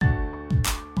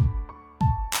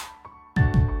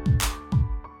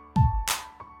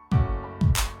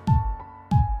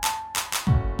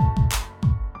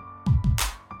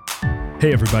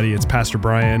Hey everybody, it's Pastor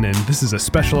Brian, and this is a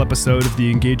special episode of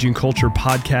the Engaging Culture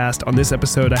podcast. On this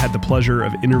episode, I had the pleasure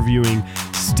of interviewing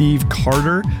Steve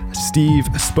Carter. Steve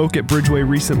spoke at Bridgeway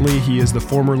recently. He is the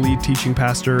former lead teaching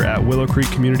pastor at Willow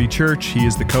Creek Community Church. He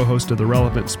is the co-host of the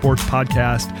Relevant Sports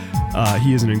podcast.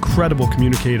 He is an incredible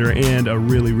communicator and a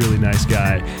really, really nice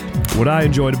guy. What I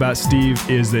enjoyed about Steve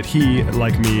is that he,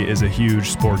 like me, is a huge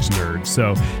sports nerd.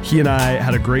 So he and I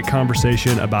had a great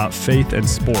conversation about faith and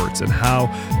sports and how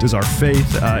does our faith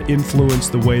influence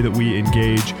the way that we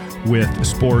engage with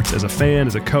sports as a fan,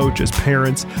 as a coach, as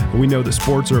parents. We know that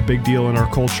sports are a big deal in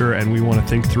our culture, and we want to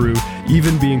think through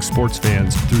even being sports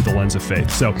fans through the lens of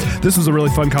faith. So this was a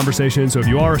really fun conversation. So if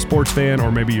you are a sports fan,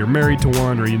 or maybe you're married to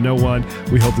one, or you know one,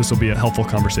 we hope this will be a helpful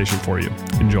conversation for you.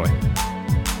 Enjoy.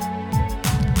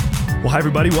 Well, hi,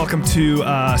 everybody. Welcome to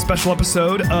a special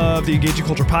episode of the Engaging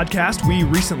Culture podcast. We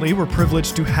recently were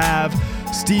privileged to have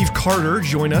Steve Carter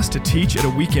join us to teach at a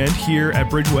weekend here at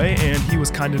Bridgeway, and he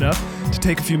was kind enough to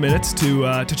take a few minutes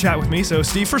to chat with me. So,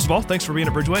 Steve, first of all, thanks for being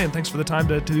at Bridgeway, and thanks for the time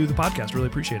to do the podcast. Really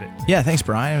appreciate it. Yeah, thanks,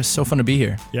 Brian. It was so fun to be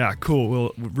here. Yeah, cool.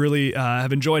 We'll really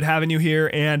have enjoyed having you here,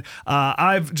 and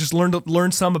I've just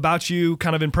learned some about you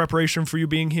kind of in preparation for you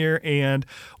being here, and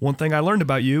one thing I learned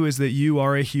about you is that you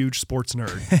are a huge sports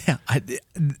nerd.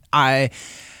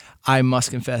 I must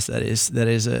confess that is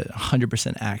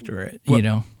 100% accurate.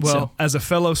 Well, as a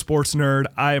fellow sports nerd,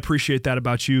 I appreciate that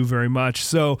about you very much.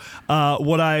 So, what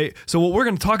we're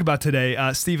going to talk about today,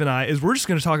 Steve and I, is we're just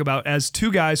going to talk about, as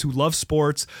two guys who love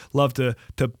sports, love to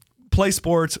play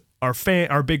sports,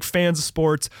 are big fans of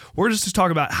sports. We're just to talk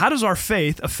about how does our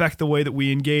faith affect the way that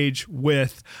we engage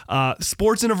with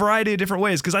sports in a variety of different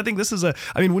ways. Because I think this is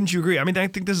wouldn't you agree? I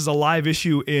think this is a live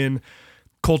issue in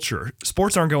culture.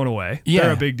 Sports aren't going away. Yeah.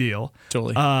 They're a big deal.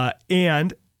 Totally.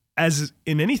 And as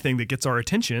in anything that gets our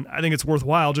attention, I think it's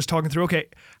worthwhile just talking through, okay,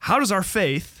 how does our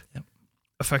faith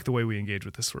affect the way we engage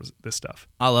with this stuff?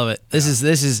 I love it. These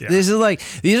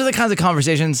are the kinds of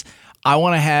conversations I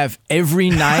want to have every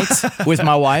night with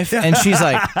my wife, and she's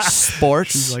like,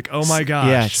 sports? She's like, oh my gosh.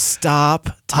 Yeah, stop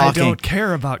talking. I don't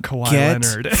care about Kawhi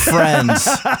Leonard. Get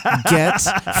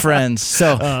friends.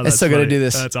 So it's so good to do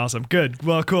this. That's awesome. Good.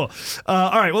 Well, cool.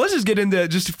 All right, well, let's just get into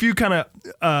just a few kind of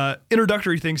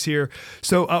introductory things here.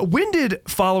 So when did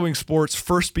following sports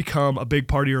first become a big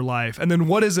part of your life? And then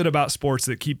what is it about sports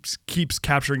that keeps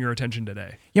capturing your attention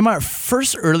today? Yeah, my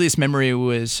first earliest memory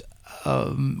was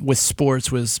with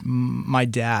sports was my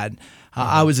dad.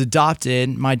 I was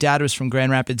adopted. My dad was from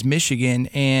Grand Rapids, Michigan,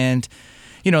 and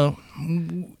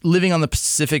living on the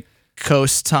Pacific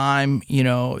Coast time,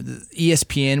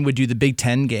 ESPN would do the Big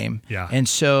Ten game. Yeah. And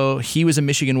so he was a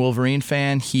Michigan Wolverine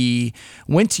fan. He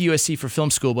went to USC for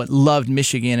film school, but loved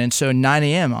Michigan. And so 9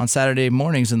 a.m. on Saturday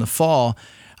mornings in the fall,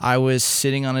 I was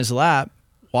sitting on his lap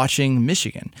watching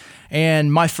Michigan.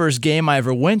 And my first game I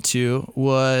ever went to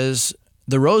was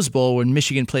the Rose Bowl when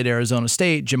Michigan played Arizona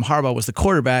State. Jim Harbaugh was the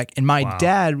quarterback, and my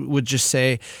dad would just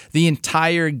say the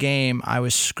entire game I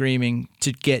was screaming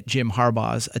to get Jim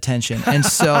Harbaugh's attention. And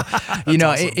so,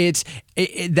 awesome.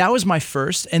 That was my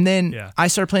first. And then I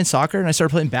started playing soccer and I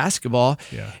started playing basketball,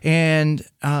 and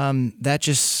that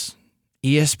just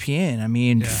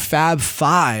ESPN. Fab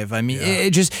Five.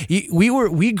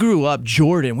 We grew up,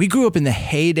 Jordan. We grew up in the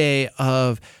heyday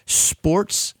of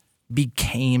sports.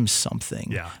 Became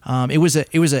something. Yeah. It was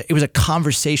a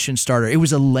conversation starter. It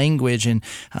was a language, and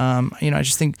I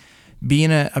just think being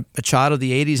a child of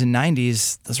the 80s and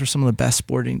 90s, those were some of the best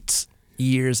sporting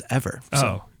years ever. So.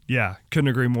 Oh, yeah, couldn't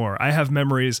agree more. I have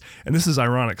memories, and this is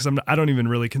ironic because I don't even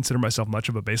really consider myself much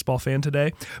of a baseball fan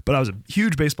today, but I was a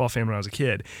huge baseball fan when I was a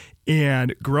kid,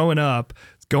 and growing up,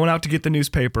 going out to get the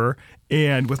newspaper,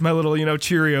 and with my little,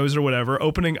 Cheerios or whatever,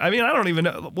 opening, I don't even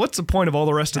know, what's the point of all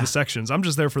the rest of the sections? I'm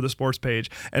just there for the sports page,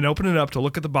 and opening it up to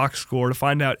look at the box score to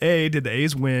find out, A, did the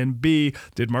A's win? B,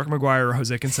 did Mark McGwire or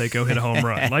Jose Canseco hit a home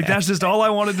run? That's just all I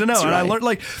wanted to know. That's and right. I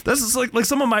learned, this is like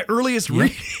some of my earliest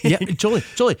reading. Yeah, totally.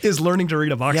 Is learning to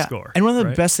read a box score. And one of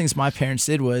the best things my parents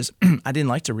did was, I didn't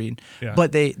like to read,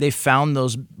 but they found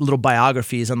those little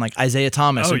biographies on like Isaiah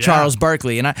Thomas or Charles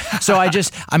Barkley. And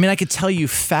I could tell you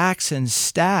facts and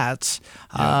stats,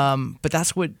 but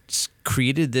that's what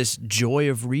created this joy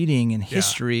of reading and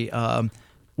history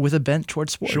with a bent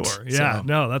towards sports. Sure, yeah. So.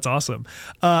 No, that's awesome.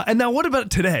 And now what about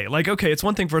today? It's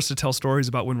one thing for us to tell stories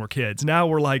about when we're kids. Now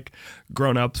we're like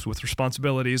grown-ups with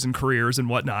responsibilities and careers and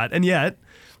whatnot, and yet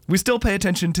we still pay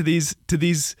attention to these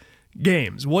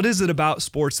games. What is it about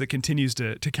sports that continues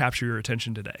to capture your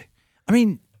attention today?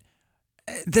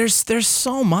 There's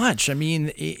so much.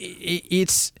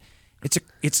 It's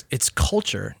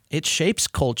culture. It shapes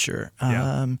culture.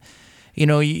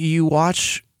 You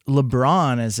watch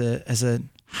LeBron as a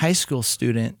high school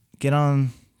student get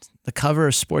on the cover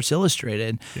of Sports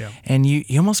Illustrated, and you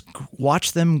almost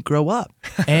watch them grow up,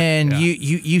 and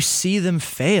you see them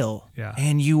fail,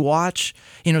 and you watch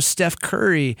Steph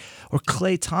Curry or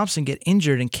Klay Thompson get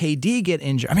injured and KD get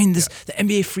injured. I mean, the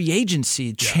NBA free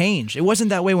agency changed. It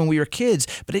wasn't that way when we were kids,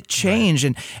 but it changed,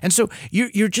 and so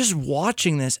you're just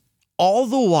watching this all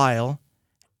the while.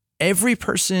 Every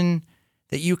person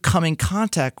that you come in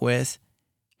contact with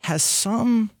has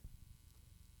some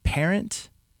parent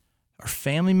or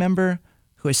family member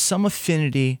who has some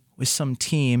affinity with some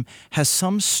team, has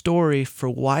some story for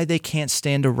why they can't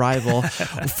stand a rival,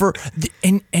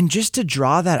 and just to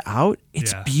draw that out,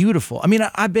 it's beautiful. I mean,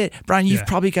 I bet, Brian, you've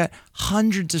probably got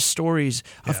hundreds of stories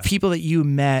of people that you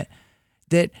met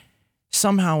that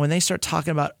somehow when they start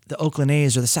talking about the Oakland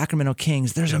A's or the Sacramento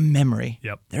Kings, there's a memory.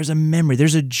 There's a memory.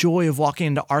 There's a joy of walking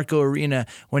into Arco Arena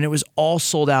when it was all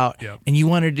sold out and you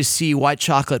wanted to see White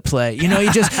Chocolate play.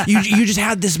 You just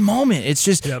had this moment. It's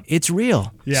just, it's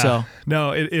real. Yeah. So.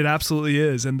 No, it absolutely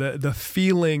is. And the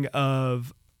feeling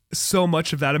of so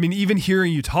much of that. I mean, even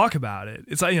hearing you talk about it,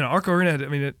 it's like, Arco Arena, I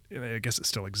mean, I guess it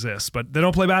still exists, but they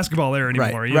don't play basketball there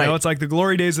anymore. You know, it's like the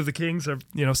glory days of the Kings have,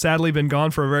 sadly been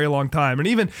gone for a very long time. And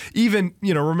even,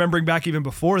 remembering back even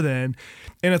before then,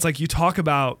 and it's like you talk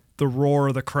about the roar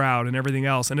of the crowd and everything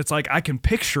else, and it's like I can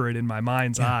picture it in my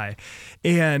mind's eye.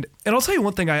 And I'll tell you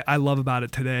one thing I love about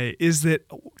it today is that,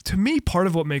 to me, part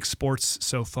of what makes sports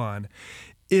so fun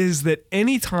is that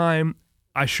anytime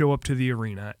I show up to the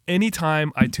arena,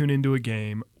 anytime I tune into a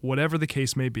game, whatever the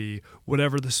case may be,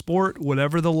 whatever the sport,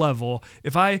 whatever the level,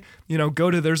 if I,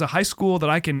 go to, there's a high school that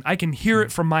I can hear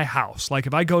it from my house. Like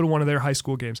if I go to one of their high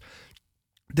school games,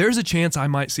 there's a chance I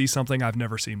might see something I've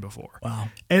never seen before. Wow.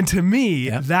 And to me,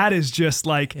 that is just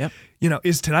like,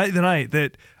 is tonight the night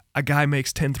that a guy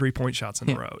makes 10 3-point shots in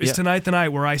a row? Is tonight the night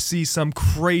where I see some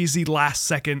crazy last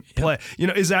second play?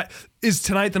 Is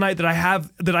tonight the night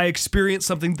that I experience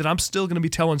something that I'm still going to be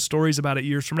telling stories about it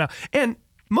years from now? And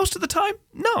most of the time,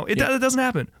 no, it doesn't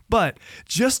happen. But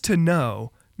just to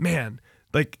know, man,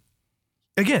 like,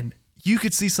 again, you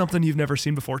could see something you've never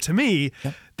seen before. To me,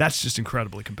 that's just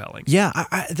incredibly compelling. Yeah,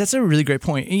 that's a really great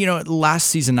point. Last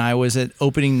season I was at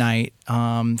opening night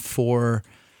for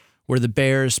where the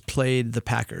Bears played the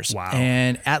Packers. Wow.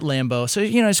 And at Lambeau. So,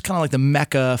 it's kind of like the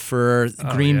Mecca for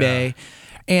Green Bay.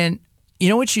 And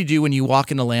what you do when you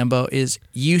walk into Lambeau is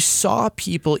you saw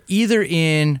people either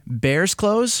in Bears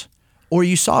clothes or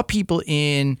you saw people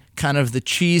in kind of the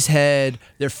cheesehead,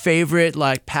 their favorite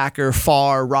like Packer,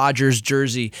 Favre, Rodgers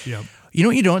jersey. Yep. You know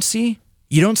what you don't see?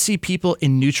 You don't see people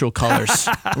in neutral colors,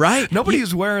 right?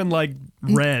 Nobody's wearing like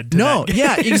red. No,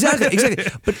 exactly.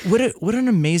 But what an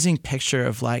amazing picture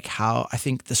of like how I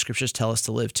think the scriptures tell us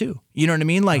to live too. You know what I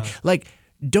mean? Like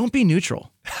don't be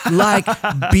neutral. Like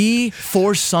be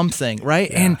for something,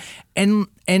 right? Yeah.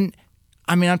 And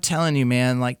I mean, I'm telling you,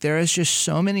 man, like there is just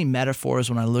so many metaphors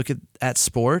when I look at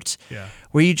sports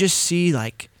where you just see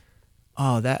like,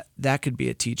 oh, that could be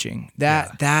a teaching.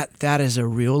 That is a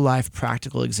real life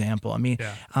practical example. I mean,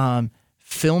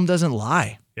 film doesn't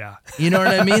lie. Yeah. You know what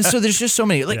I mean? So there's just so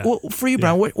many. Like for you,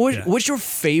 Brian, what's your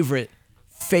favorite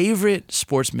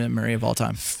sports memory of all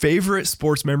time? Favorite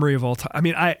sports memory of all time? I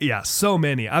mean, so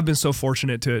many. I've been so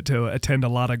fortunate to attend a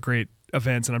lot of great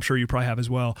events, and I'm sure you probably have as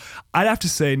well. I'd have to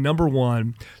say number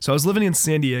one. So I was living in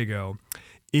San Diego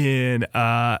in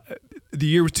the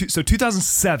year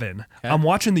 2007. Okay. I'm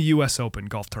watching the U.S. Open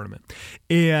golf tournament,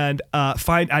 and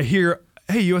I hear,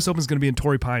 hey, U.S. Open's going to be in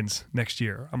Torrey Pines next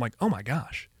year. I'm like, oh my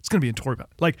gosh, it's going to be in Torrey Pines.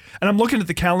 Like, and I'm looking at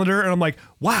the calendar, and I'm like,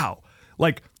 wow,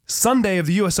 like Sunday of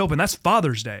the U.S. Open, that's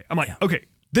Father's Day. I'm like, okay,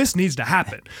 this needs to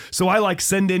happen. So I like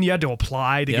send in, you had to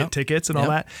apply to get tickets and all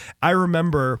that. I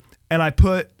remember, and I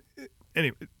put.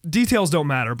 Anyway, details don't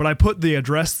matter, but I put the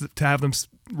address to have them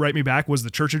write me back was the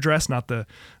church address, not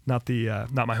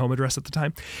my home address at the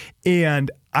time. And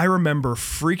I remember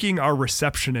freaking our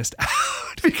receptionist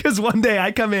out because one day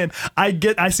I come in,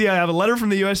 I see I have a letter from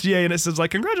the USGA and it says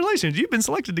like, congratulations, you've been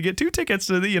selected to get 2 tickets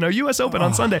to the US Open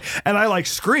on Sunday. And I like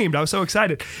screamed, I was so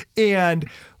excited. And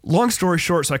long story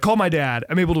short, so I call my dad.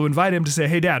 I'm able to invite him to say,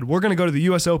 hey, Dad, we're going to go to the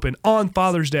U.S. Open on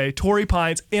Father's Day, Torrey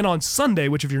Pines, and on Sunday,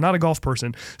 which if you're not a golf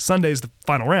person, Sunday is the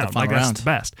final round. That's the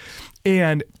best.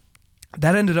 And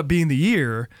that ended up being the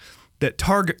year that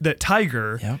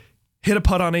Tiger hit a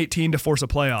putt on 18 to force a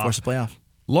playoff.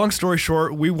 Long Long story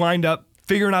short, we wind up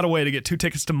figuring out a way to get 2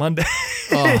 tickets to Monday.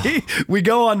 We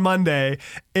go on Monday,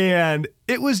 and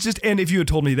it was just, and if you had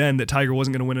told me then that Tiger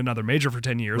wasn't going to win another major for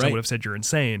 10 years, I would have said you're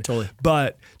insane. Totally.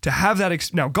 But to have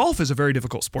that, now golf is a very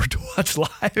difficult sport to watch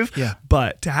live, Yeah.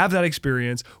 but to have that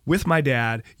experience with my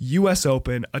dad, US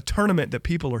Open, a tournament that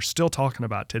people are still talking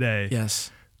about today.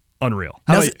 Yes. Unreal.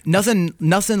 Nothing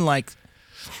like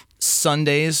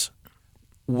Sundays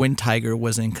when Tiger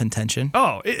was in contention.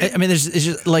 Oh, I mean, it's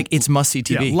just like, it's must-see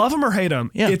TV. yeah, love him or hate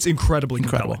him, it's incredibly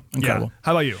compelling. Incredible. Yeah.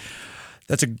 How about you?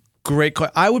 That's a great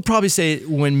question. I would probably say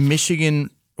when Michigan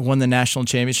won the national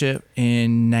championship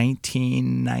in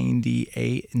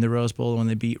 1998 in the Rose Bowl when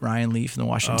they beat Ryan Leaf in the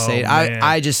Washington State.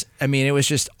 Man. It was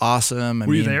just awesome.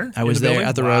 Were you there? I was in the there building?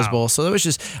 at the Rose Bowl. So it was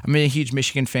just, I'm a huge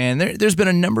Michigan fan. There's been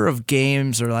a number of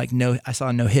games or like I saw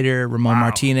a no-hitter, Ramon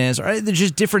Martinez, or there's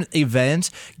just different events.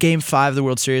 Game 5 of the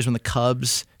World Series when the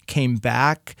Cubs came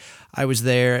back. I was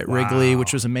there at Wrigley,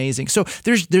 which was amazing. So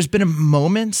there's been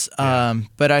moments,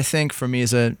 but I think for me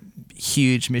as a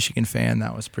huge Michigan fan,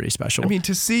 that was pretty special. I mean,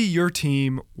 to see your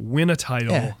team win a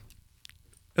title as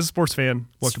a sports fan,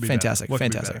 what could be fantastic? better? What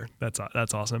could be Fantastic. better?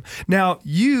 That's awesome. Now,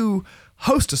 you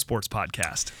host a sports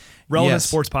podcast, Relevant Yes.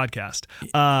 Sports Podcast.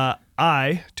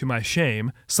 I, to my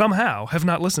shame, somehow have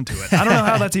not listened to it. I don't know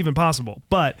how that's even possible,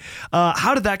 but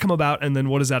how did that come about, and then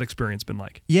what has that experience been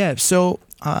like? Yeah, so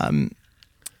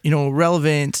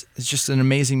Relevant is just an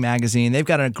amazing magazine. They've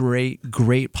got a great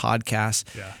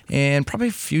podcast. Yeah. And probably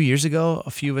a few years ago,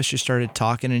 a few of us just started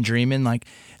talking and dreaming like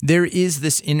there is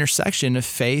this intersection of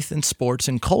faith and sports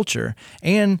and culture.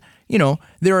 And,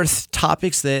 there are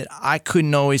topics that I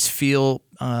couldn't always feel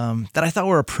that I thought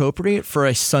were appropriate for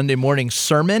a Sunday morning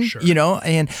sermon,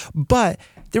 but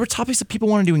there were topics that people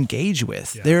wanted to engage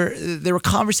with. Yeah. There were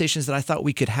conversations that I thought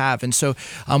we could have. And so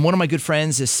one of my good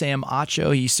friends is Sam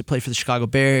Acho. He used to play for the Chicago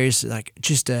Bears, like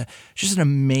just an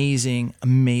amazing,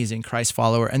 amazing Christ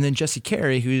follower. And then Jesse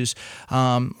Carey, who's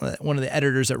one of the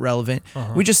editors at Relevant.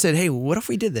 We just said, hey, what if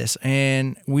we did this?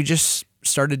 And we just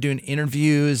started doing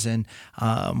interviews, and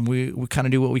we kind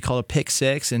of do what we call a pick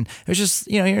six. And it was just,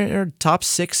 your top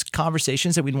 6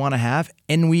 conversations that we'd want to have.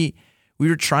 And we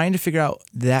were trying to figure out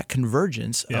that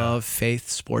convergence of faith,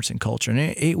 sports, and culture. And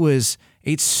it was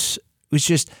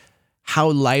just how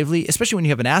lively, especially when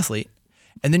you have an athlete,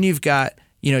 and then you've got,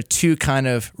 2 kind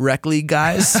of rec league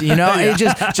guys, it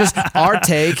just our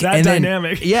take. That and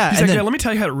dynamic. Then, yeah. He's and like, then, let me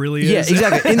tell you how it really is. Yeah,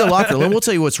 exactly. In the locker room. We'll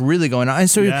tell you what's really going on. And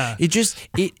so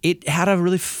it had a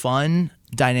really fun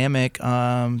dynamic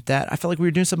that I felt like we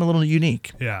were doing something a little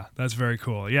unique. Yeah, that's very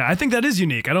cool. Yeah, I think that is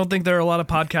unique. I don't think there are a lot of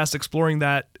podcasts exploring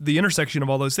the intersection of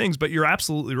all those things, but you're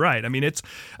absolutely right. I mean,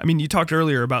 you talked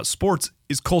earlier about sports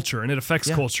is culture and it affects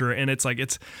culture, and it's like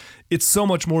it's so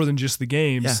much more than just the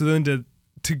game. Yeah. So then to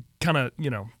kind of,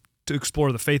 to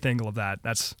explore the faith angle of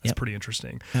that's pretty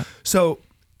interesting. Yep. So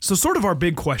sort of our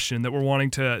big question that we're wanting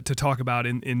to talk about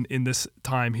in this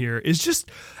time here is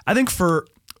just, I think for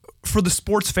the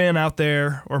sports fan out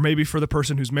there, or maybe for the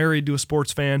person who's married to a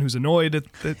sports fan who's annoyed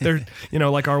that they're,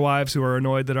 like our wives who are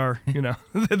annoyed that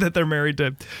that they're married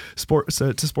to sports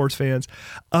fans.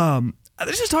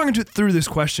 Just talking through this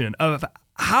question of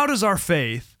how does our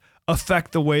faith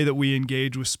affect the way that we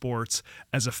engage with sports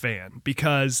as a fan?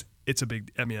 Because it's a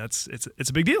big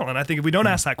deal. And I think if we don't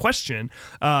ask that question,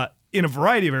 in a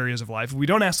variety of areas of life, if we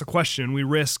don't ask the question, we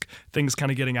risk things kind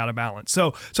of getting out of balance. So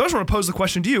I just want to pose the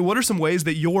question to you. What are some ways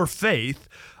that your faith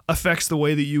affects the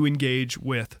way that you engage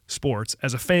with sports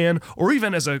as a fan, or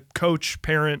even as a coach,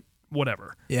 parent,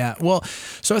 whatever? Yeah. Well,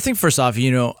 so I think first off,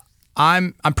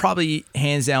 I'm probably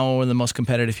hands down one of the most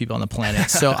competitive people on the planet.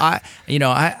 So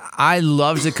I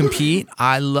love to compete.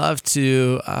 I love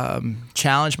to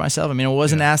challenge myself. I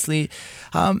was an athlete.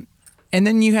 And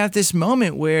then you have this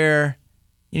moment where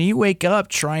you wake up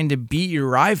trying to beat your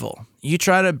rival. You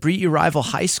try to beat your rival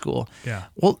high school. Yeah.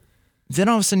 Well, then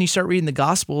all of a sudden you start reading the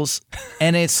Gospels,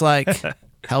 and it's like,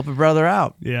 help a brother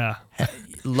out. Yeah.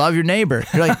 Love your neighbor.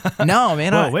 You're like, no,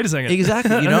 man. Whoa, wait a second.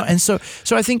 Exactly. And so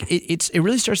I think it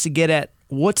really starts to get at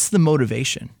what's the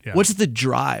motivation? Yeah. What's the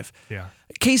drive? Yeah.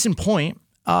 Case in point,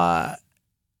 I'm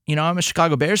a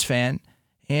Chicago Bears fan,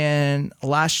 and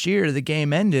last year the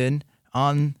game ended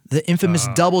on the infamous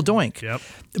double doink. Yep.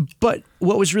 But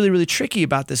what was really, really tricky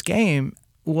about this game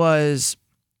was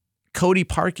Cody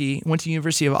Parkey went to the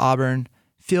University of Auburn,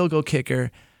 field goal kicker.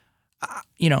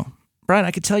 Brian,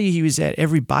 I could tell you he was at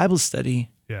every Bible study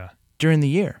during the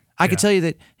year. I could tell you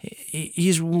that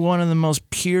he's one of the most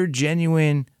pure,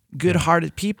 genuine,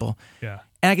 good-hearted people. Yeah.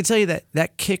 And I could tell you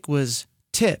that kick was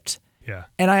tipped. Yeah.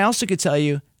 And I also could tell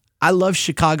you I love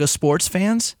Chicago sports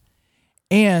fans,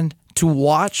 and to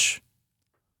watch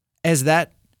as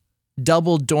that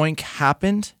double doink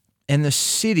happened, and the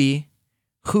city,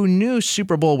 who knew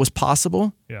Super Bowl was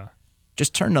possible, Yeah.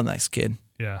 just turned on this kid.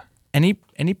 Yeah. And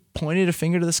he pointed a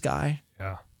finger to the sky.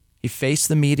 Yeah. He faced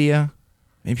the media.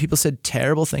 And people said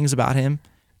terrible things about him.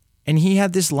 And he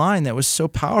had this line that was so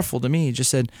powerful to me. He just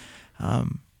said,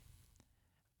 I'm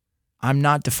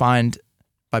not defined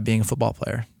by being a football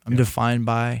player. I'm defined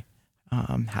by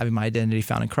having my identity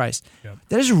found in Christ. Yep.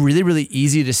 That is really, really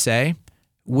easy to say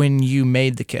when you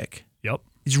made the kick. Yep.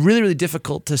 It's really, really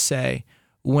difficult to say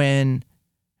when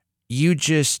you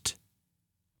just,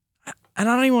 and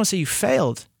I don't even want to say you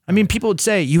failed. I mean, people would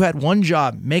say you had one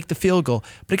job, make the field goal,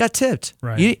 but it got tipped.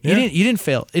 Right. You didn't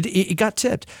fail. It got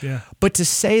tipped. Yeah. But to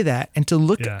say that and to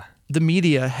look Yeah. the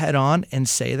media head on and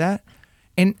say that,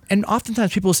 and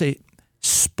oftentimes people say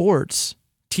sports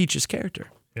teaches character.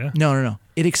 Yeah. No.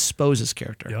 It exposes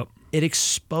character. Yep. It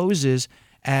exposes,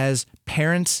 as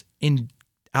parents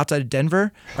outside of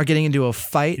Denver are getting into a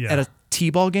fight Yeah. at a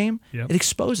T-ball game. Yep. It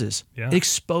exposes. Yeah. It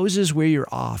exposes where you're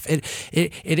off.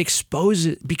 It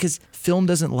exposes, because film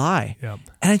doesn't lie. Yep.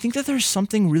 And I think that there's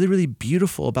something really, really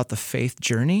beautiful about the faith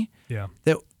journey. Yeah.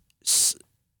 That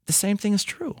the same thing is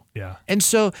true. Yeah. And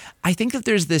so I think that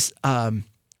there's this,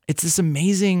 it's this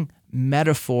amazing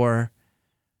metaphor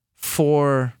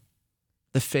for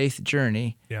the faith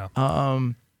journey. Yeah.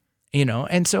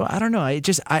 And so I don't know. I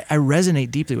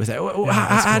resonate deeply with that.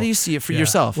 How do you see it for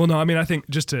yourself? Well, no, I mean, I think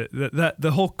just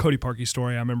the whole Cody Parkey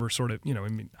story, I remember sort of,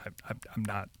 I'm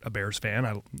not a Bears fan.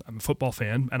 I'm a football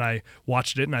fan, and I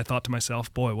watched it and I thought to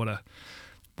myself, boy, what a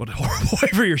horrible way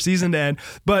for your season to end.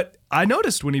 But I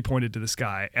noticed when he pointed to the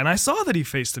sky, and I saw that he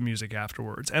faced the music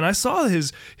afterwards, and I saw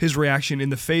his reaction in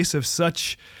the face of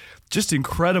such just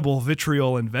incredible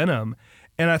vitriol and venom.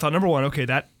 And I thought, number one, okay,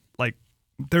 that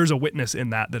there's a witness in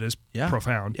that is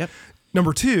profound. Yep.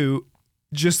 Number two,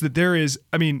 just that there is,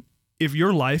 I mean, if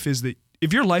your life is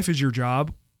your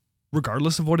job,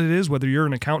 regardless of what it is, whether you're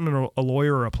an accountant or a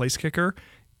lawyer or a place kicker,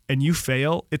 and you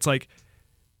fail, it's like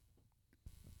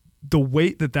the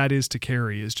weight that is to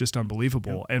carry is just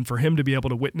unbelievable. Yep. And for him to be able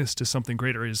to witness to something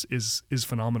greater is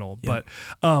phenomenal. Yep.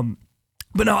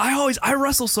 But no, I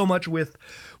wrestle so much with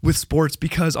sports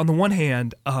because on the one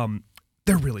hand,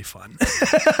 they're really fun.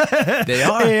 They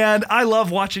are. And I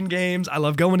love watching games. I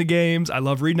love going to games. I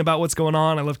love reading about what's going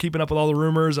on. I love keeping up with all the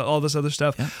rumors, all this other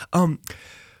stuff. Yeah.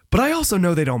 But I also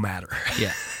know they don't matter.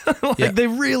 Yeah. They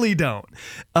really don't.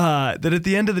 That at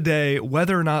the end of the day,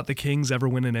 whether or not the Kings ever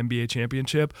win an NBA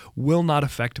championship will not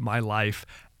affect my life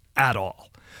at all.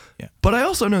 Yeah. But I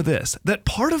also know this, that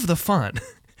part of the fun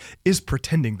is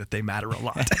pretending that they matter a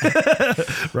lot.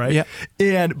 Right?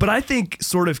 Yeah. But I think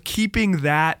sort of keeping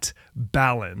that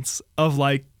balance of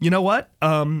you know what?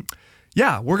 We're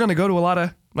going to go to a lot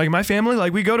of, my family,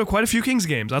 we go to quite a few Kings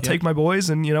games. I'll take my boys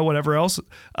and, whatever else.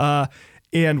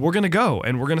 And we're going to go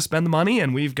and we're going to spend the money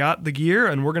and we've got the gear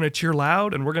and we're going to cheer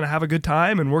loud and we're going to have a good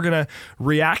time and we're going to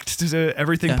react to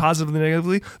everything positively and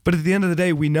negatively. But at the end of the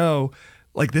day, we know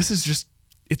this is just,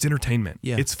 it's entertainment.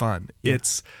 Yeah. It's fun. Yeah.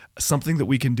 It's something that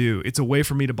we can do. It's a way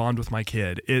for me to bond with my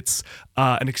kid. It's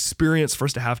an experience for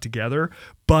us to have together.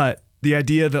 But the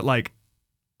idea that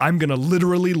I'm going to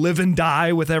literally live and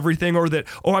die with everything, or that,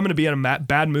 I'm going to be in a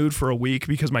bad mood for a week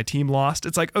because my team lost.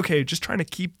 It's okay, just trying to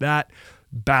keep that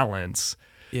balance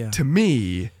to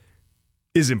me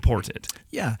is important.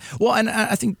 Yeah. Well, and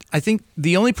I think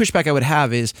the only pushback I would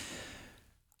have is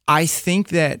I think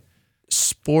that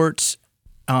sports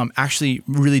actually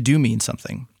really do mean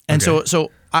something. And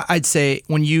so I'd say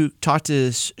when you talk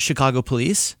to Chicago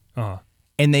police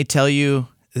and they tell you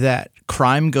that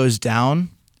crime goes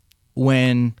down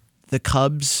when the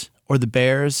Cubs or the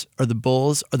Bears or the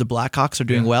Bulls or the Blackhawks are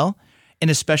doing well, and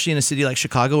especially in a city like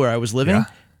Chicago where I was living,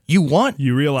 you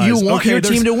realize your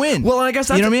team to win. Well, I guess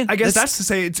that's, you know what I mean? I guess that's to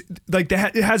say it's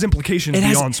it has implications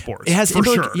beyond sports. It has for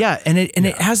sure. Yeah, and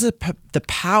it has the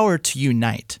power to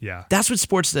unite. Yeah, that's what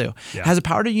sports do. Yeah. It has the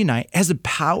power to unite. It has the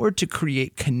power to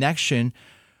create connection.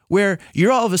 Where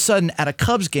you're all of a sudden at a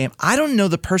Cubs game, I don't know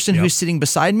the person who's sitting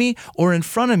beside me or in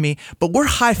front of me, but we're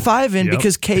high-fiving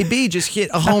because KB just hit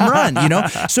a home run,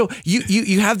 So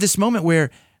you have this moment where,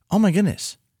 oh my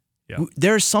goodness,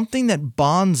 there's something that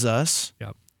bonds us,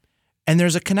 and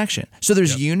there's a connection. So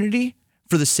there's unity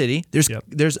for the city,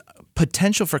 there's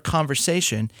potential for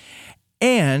conversation,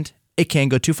 and it can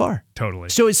go too far. Totally.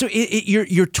 So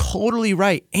you're totally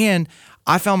right. And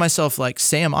I found myself like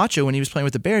Sam Acho when he was playing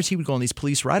with the Bears. He would go on these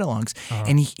police ride-alongs,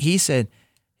 and he said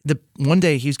one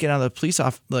day he was getting out of the police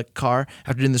car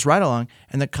after doing this ride-along,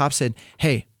 and the cop said,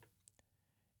 "Hey,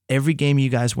 every game you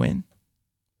guys win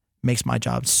makes my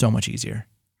job so much easier."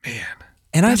 Man,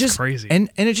 and that's crazy. And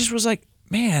it just was like,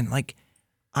 man,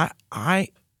 I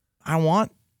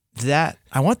want that.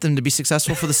 I want them to be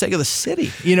successful for the sake of the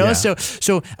city, you know? Yeah.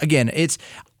 So again,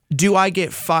 do I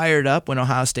get fired up when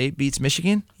Ohio State beats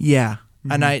Michigan? Yeah.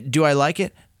 And do I like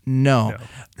it? No.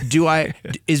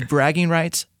 Is bragging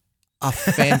rights a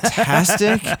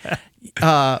fantastic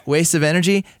waste of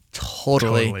energy?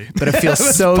 Totally. But it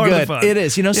feels so good. It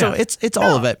is, you know, so it's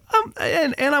all of it.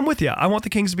 And I'm with you. I want the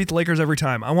Kings to beat the Lakers every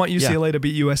time. I want UCLA to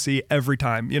beat USC every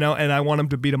time, you know, and I want them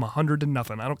to beat them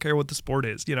 100-0. I don't care what the sport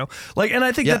is, you know, like, and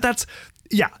I think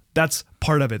that's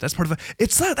part of it. That's part of it.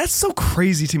 That's so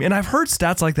crazy to me. And I've heard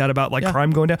stats like that about like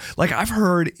crime going down. Like I've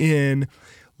heard in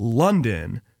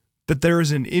London that there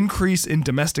is an increase in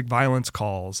domestic violence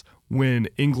calls when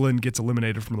England gets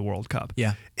eliminated from the World Cup.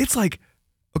 Yeah. It's like,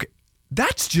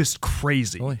 that's just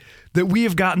crazy that we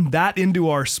have gotten that into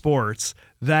our sports,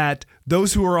 that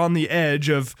those who are on the edge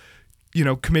of, you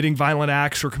know, committing violent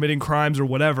acts or committing crimes or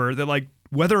whatever, that like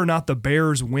whether or not the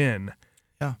Bears win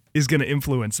is going to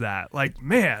influence that. Like,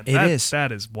 man,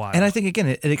 that is wild. And I think, again,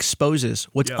 it exposes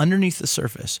what's underneath the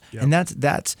surface. And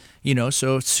that's, you know,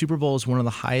 so Super Bowl is one of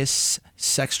the highest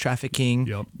sex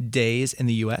trafficking days in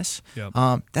the U.S.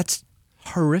 That's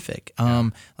horrific.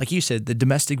 Like you said, the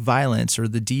domestic violence or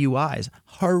the DUIs,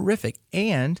 horrific.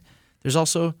 And there's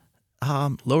also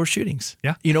lower shootings.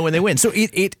 Yeah. You know, when they win. So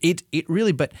it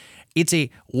really, but it's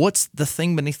what's the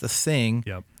thing beneath the thing?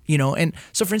 You know, and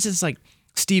so for instance, like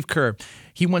Steve Kerr,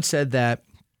 he once said that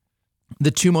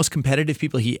the two most competitive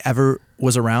people he ever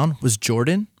was around was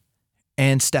Jordan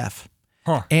and Steph.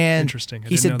 Huh. And interesting.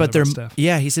 He said, but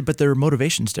their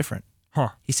motivation's different.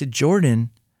 He said Jordan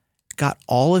got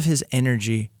all of his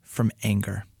energy from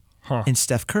anger. And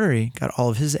Steph Curry got all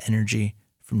of his energy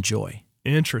from joy.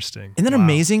 Interesting. Isn't that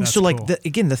amazing? So like, cool.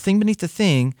 Again, the thing beneath the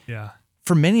thing,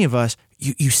 for many of us,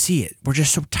 you see it. We're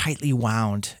just so tightly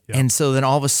wound. And so then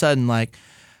all of a sudden, like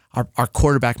our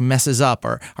quarterback messes up,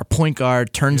 our point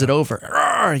guard turns it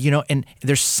over, you know, and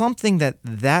there's something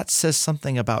that says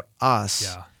something about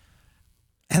us.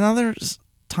 And other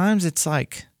times it's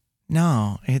like,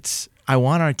 no, I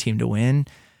want our team to win.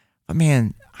 But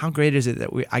man, how great is it that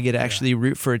I get to actually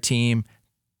root for a team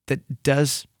that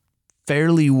does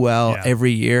fairly well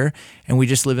every year, and we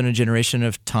just live in a generation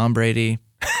of Tom Brady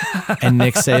and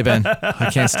Nick Saban. I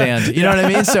can't stand. You know what I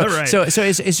mean? So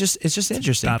it's just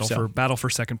interesting. Battle for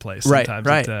second place.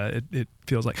 Sometimes it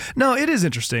feels like. No, it is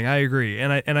interesting. I agree,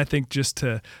 and I think just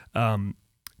to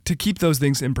keep those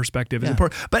things in perspective is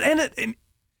important. But and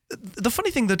the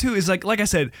funny thing though too is like I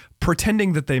said,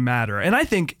 pretending that they matter, and I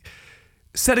think,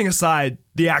 setting aside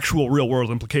the actual real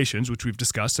world implications, which we've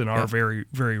discussed and are very,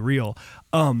 very real,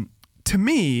 to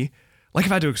me, like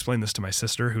if I had to explain this to my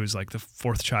sister, who's like the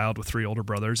fourth child with 3 older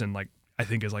brothers and like I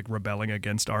think is like rebelling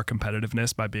against our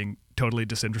competitiveness by being totally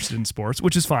disinterested in sports,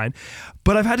 which is fine.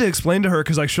 But I've had to explain to her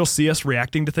because like she'll see us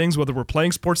reacting to things, whether we're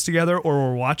playing sports together or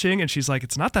we're watching, and she's like,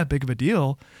 it's not that big of a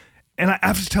deal. And I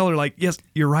have to tell her like, yes,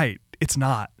 you're right. It's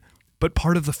not. But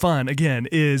part of the fun, again,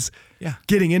 is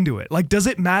getting into it. Like, does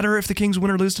it matter if the Kings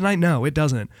win or lose tonight? No, it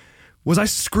doesn't. Was I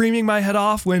screaming my head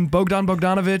off when Bogdan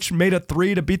Bogdanovic made a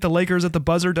 3 to beat the Lakers at the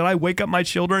buzzer? Did I wake up my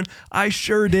children? I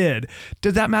sure did.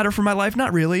 Did that matter for my life?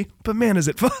 Not really. But man, is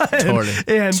it fun. Totally.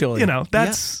 And, you know,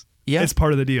 that's it's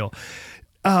part of the deal.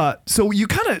 So you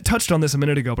kind of touched on this a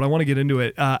minute ago, but I want to get into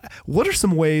it. What are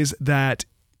some ways that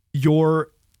your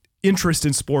interest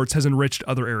in sports has enriched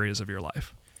other areas of your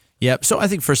life? Yep. So I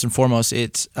think first and foremost,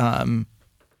 it's been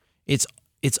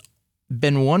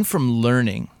one from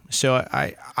learning. So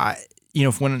I you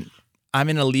know, when I'm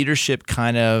in a leadership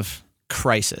kind of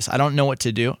crisis, I don't know what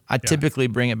to do. I typically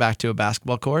bring it back to a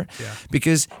basketball court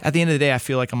because at the end of the day, I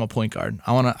feel like I'm a point guard.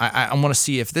 I want to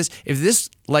see if this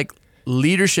like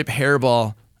leadership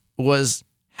hairball was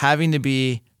having to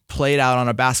be played out on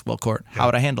a basketball court, how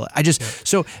would I handle it?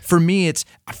 So for me,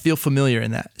 I feel familiar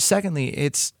in that. Secondly,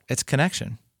 it's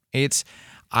connection.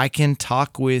 I can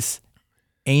talk with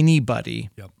anybody.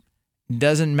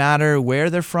 Doesn't matter where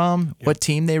they're from, what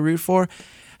team they root for.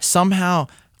 Somehow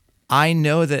I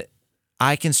know that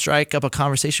I can strike up a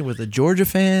conversation with a Georgia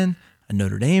fan, a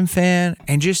Notre Dame fan,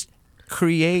 and just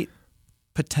create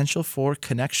potential for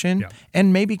connection.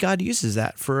 And maybe God uses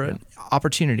that for an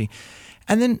opportunity.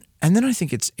 And then I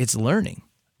think it's learning.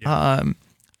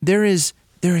 There is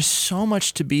so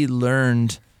much to be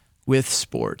learned with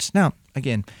sports. Now,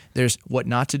 again, there's what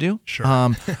not to do.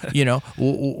 You know,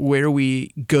 where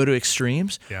we go to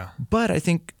extremes. But I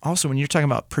think also when you're talking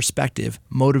about perspective,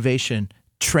 motivation,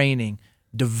 training,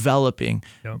 developing,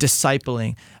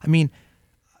 discipling, I mean,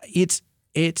 it's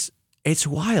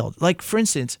wild. Like for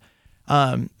instance,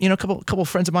 you know, a couple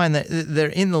friends of mine that they're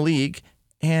in the league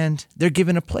and they're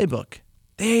given a playbook.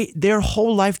 their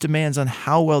whole life demands on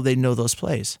how well they know those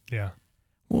plays. Yeah.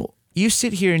 Well, you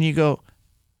sit here and you go,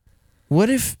 what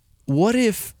if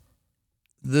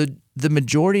the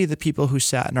majority of the people who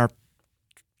sat in our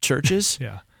churches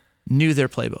knew their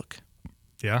playbook?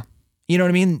 Yeah. You know what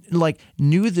I mean? Like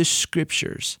knew the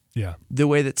scriptures. Yeah. The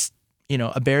way that's,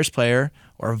 a Bears player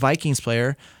or a Vikings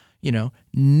player,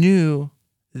 knew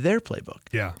their playbook.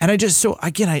 Yeah. And I just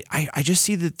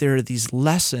see that there are these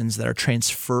lessons that are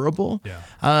transferable.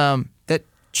 Yeah. That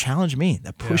challenge me,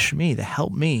 that push me, that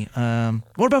help me.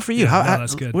 What about for you?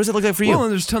 That's good. What does it look like for you? Well,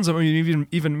 and there's tons of,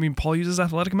 even Paul uses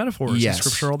athletic metaphors in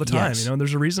scripture all the time, and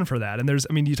there's a reason for that.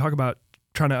 And you talk about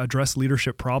trying to address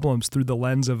leadership problems through the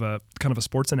lens of a kind of a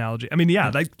sports analogy.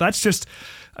 That's just,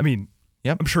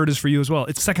 Yep. I'm sure it is for you as well.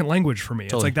 It's second language for me.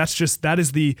 Totally. It's like, that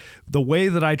is the way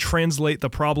that I translate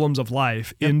the problems of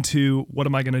life into what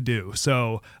am I going to do?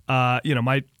 So,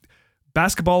 my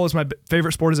basketball is my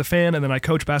favorite sport as a fan, and then I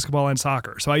coach basketball and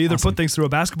soccer. So I either put things through a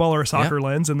basketball or a soccer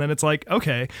lens, and then it's like,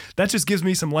 okay, that just gives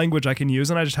me some language I can use,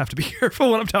 and I just have to be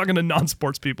careful when I'm talking to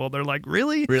non-sports people. They're like,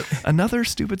 really? Another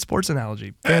stupid sports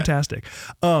analogy. Fantastic.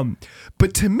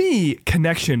 But to me,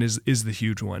 connection is the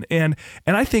huge one. And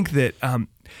I think that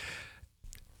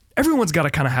everyone's got to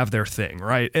kind of have their thing,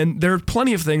 right? And there are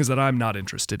plenty of things that I'm not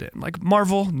interested in. Like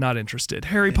Marvel, not interested.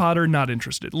 Harry Potter, not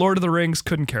interested. Lord of the Rings,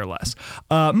 couldn't care less.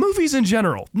 Movies in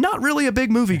general, not really a big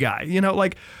movie guy,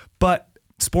 but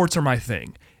sports are my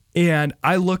thing. And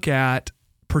I look at,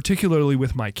 particularly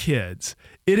with my kids,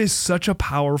 it is such a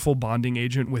powerful bonding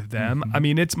agent with them.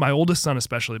 Mm-hmm. It's my oldest son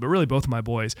especially, but really both of my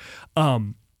boys.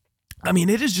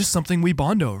 It is just something we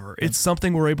bond over. It's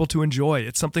something we're able to enjoy.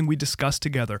 It's something we discuss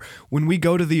together. When we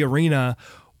go to the arena,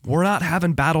 we're not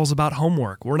having battles about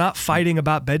homework. We're not fighting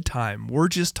about bedtime. We're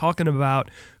just talking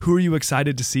about who are you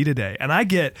excited to see today. And I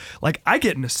get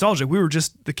nostalgic.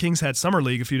 The Kings had Summer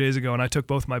League a few days ago, and I took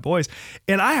both my boys.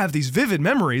 And I have these vivid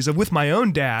memories of with my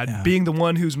own dad being the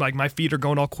one who's like, my feet are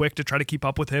going all quick to try to keep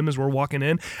up with him as we're walking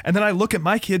in. And then I look at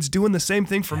my kids doing the same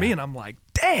thing for me, and I'm like,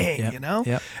 dang,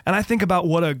 Yep. And I think about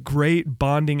what a great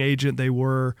bonding agent they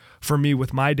were for me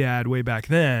with my dad way back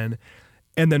then,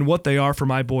 and then what they are for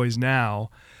my boys now.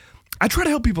 I try to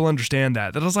help people understand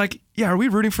that I was like, are we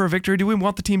rooting for a victory? Do we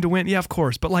want the team to win? Yeah, of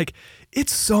course. But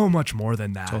it's so much more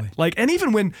than that. Totally. And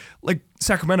even when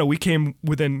Sacramento, we came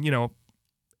within, we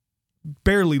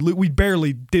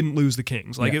barely didn't lose the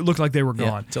Kings. It looked like they were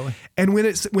gone. Yeah, totally. And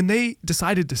when they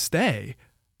decided to stay,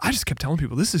 I just kept telling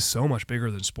people, this is so much bigger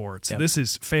than sports. Yep. This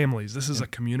is families. This is a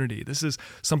community. This is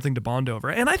something to bond over.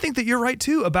 And I think that you're right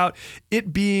too about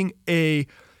it being a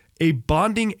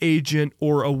bonding agent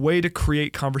or a way to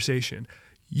create conversation.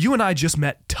 You and I just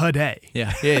met today.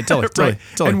 Yeah, totally. Right?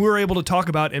 Totally. And we were able to talk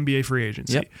about NBA free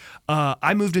agency. Yep.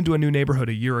 I moved into a new neighborhood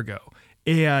a year ago,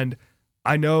 and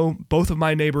I know both of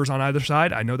my neighbors on either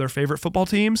side. I know their favorite football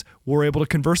teams. We're able to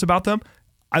converse about them.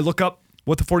 I look up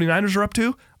what the 49ers are up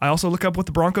to. I also look up what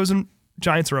the Broncos and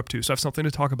Giants are up to, so I have something to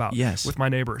talk about with my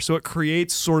neighbor. So it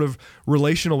creates sort of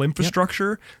relational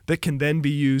infrastructure that can then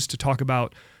be used to talk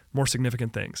about more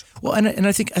significant things. Well, and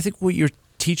I think what you're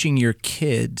teaching your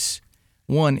kids,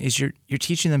 one is you're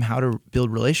teaching them how to build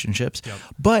relationships,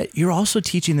 but you're also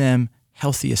teaching them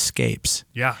healthy escapes.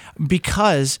 Yeah.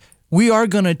 Because we are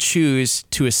going to choose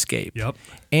to escape. Yep.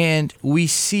 And we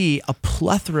see a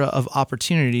plethora of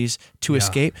opportunities to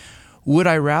escape. Would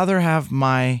I rather have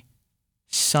my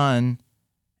son,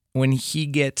 when he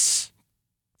gets,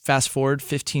 fast forward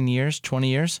 15 years, 20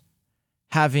 years,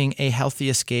 having a healthy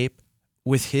escape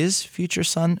with his future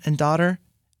son and daughter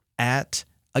at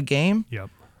a game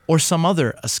or some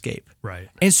other escape? Right.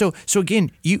 And so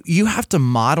again, you have to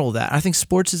model that. I think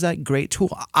sports is that great tool.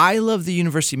 I love the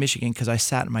University of Michigan because I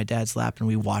sat in my dad's lap and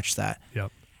we watched that.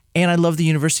 Yep. And I love the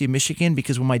University of Michigan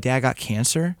because when my dad got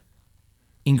cancer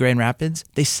in Grand Rapids,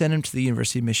 they sent him to the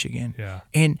University of Michigan. Yeah.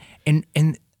 And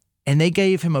they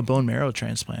gave him a bone marrow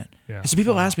transplant. Yeah. And so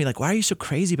people ask me, why are you so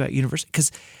crazy about university?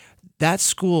 Because that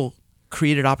school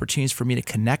created opportunities for me to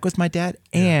connect with my dad,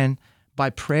 and by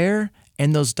prayer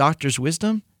and those doctors'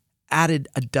 wisdom, added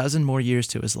a dozen more years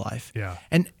to his life. Yeah.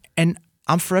 And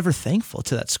I'm forever thankful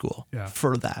to that school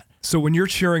for that. So when you're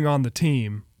cheering on the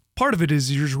team, part of it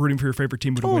is you're just rooting for your favorite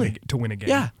team to win a game.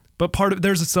 Yeah. But part of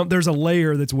there's a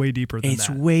layer that's way deeper than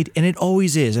that. And it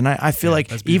always is. And I feel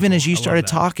like even as you started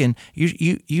talking,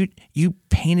 you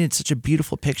painted such a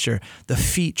beautiful picture. The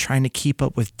feet trying to keep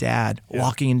up with dad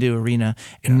walking into arena,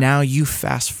 and now you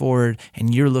fast forward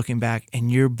and you're looking back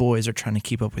and your boys are trying to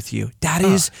keep up with you. That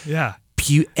is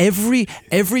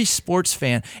every sports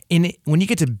fan when you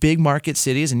get to big market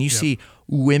cities and you see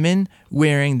women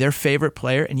wearing their favorite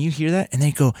player and you hear that and they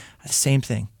go, same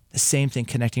thing. The same thing,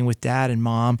 connecting with dad and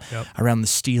mom around the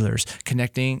Steelers,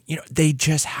 connecting, they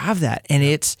just have that. And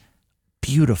it's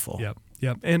beautiful. Yep.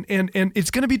 Yep. And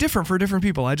it's going to be different for different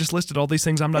people. I just listed all these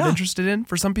things I'm not interested in.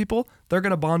 For some people, they're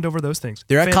going to bond over those things.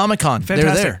 They're at Comic-Con. They're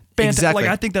there. Exactly.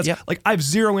 Like, I think that's like, I have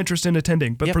zero interest in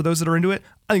attending, but for those that are into it,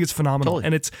 I think it's phenomenal.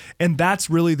 Totally. And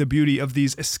that's really the beauty of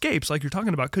these escapes, like you're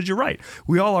talking about, because you're right.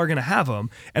 We all are going to have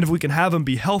them. And if we can have them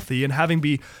be healthy and have them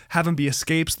be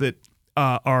escapes that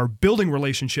are building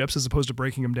relationships as opposed to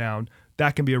breaking them down,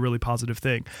 that can be a really positive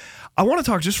thing. I want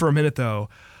to talk just for a minute, though,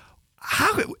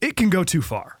 how it can go too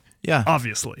far. Yeah.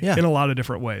 Obviously, yeah. in a lot of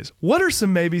different ways. What are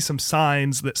maybe some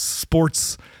signs that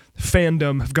sports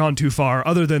fandom have gone too far,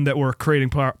 other than that we're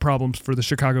creating problems for the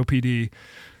Chicago PD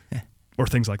or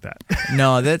things like that?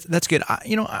 No, that's good.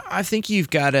 I think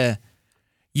you've got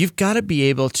to be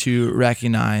able to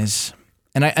recognize,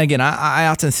 and I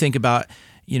often think about,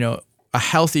 a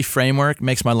healthy framework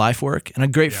makes my life work, and a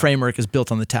great framework is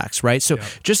built on the text, right? So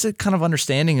just a kind of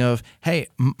understanding of, hey,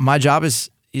 my job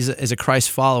as a Christ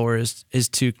follower is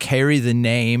to carry the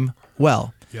name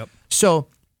well. Yep. So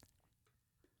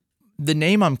the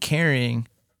name I'm carrying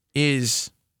is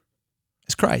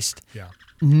Christ. Yeah.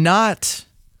 Not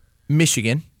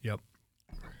Michigan. Yep.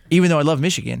 Even though I love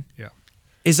Michigan. Yeah.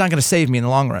 It's not going to save me in the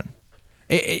long run.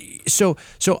 So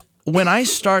when I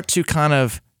start to kind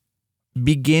of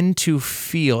begin to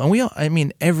feel,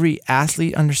 and every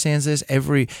athlete understands this,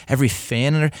 every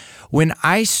fan, when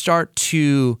I start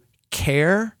to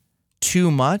care too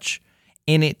much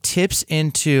and it tips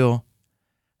into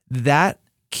that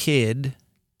kid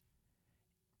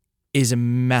is a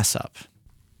mess up.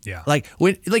 Yeah. Like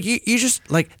when you just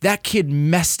like that kid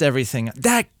messed everything up.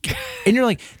 And you're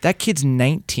like, that kid's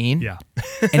 19. Yeah.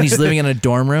 And he's living in a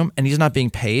dorm room and he's not being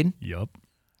paid. Yep.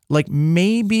 Like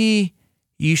maybe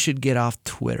you should get off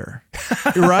Twitter.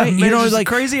 Right? It's like a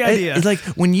crazy idea. It's like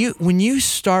when you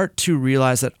start to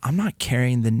realize that I'm not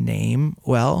carrying the name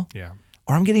well,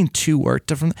 or I'm getting too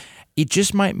worked up from it,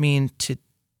 just might mean to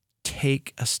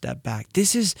take a step back.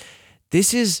 This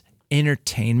is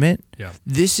entertainment. Yeah.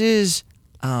 This is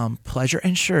pleasure.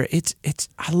 And sure, it's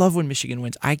I love when Michigan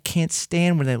wins. I can't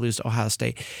stand when they lose to Ohio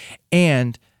State.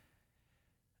 And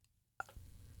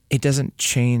it doesn't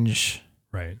change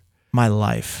my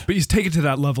life. But you take it to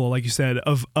that level, like you said,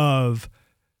 of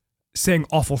saying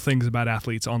awful things about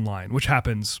athletes online, which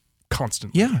happens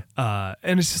constantly. Yeah.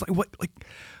 And it's just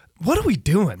what are we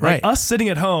doing? Right. Like us sitting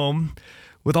at home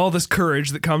with all this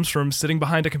courage that comes from sitting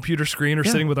behind a computer screen or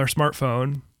sitting with our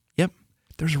smartphone. Yep.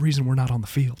 There's a reason we're not on the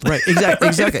field. Right.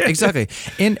 Exactly.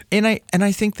 And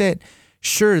I think that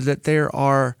sure that there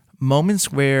are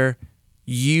moments where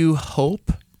you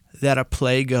hope that a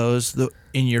play goes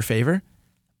in your favor,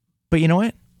 but you know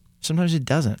what? Sometimes it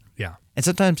doesn't. Yeah. And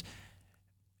sometimes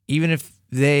even if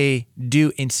they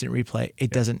do instant replay,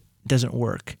 it doesn't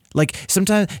work. Like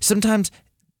sometimes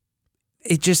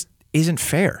it just isn't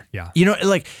fair. Yeah.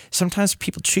 Like sometimes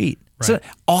people cheat. Right. So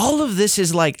all of this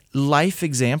is like life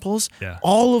examples. Yeah.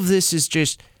 All of this is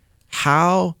just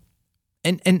how,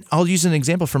 and I'll use an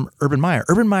example from Urban Meyer.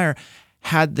 Urban Meyer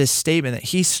had this statement that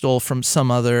he stole from some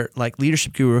other like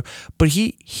leadership guru, but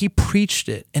he preached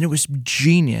it and it was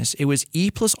genius. It was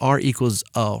E plus R equals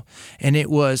O, and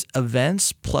it was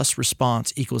events plus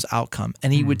response equals outcome.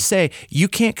 And he would say, you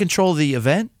can't control the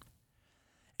event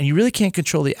and you really can't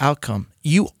control the outcome.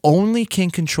 You only can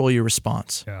control your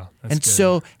response. Yeah, that's and good.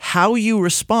 so how you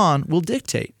respond will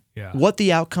dictate what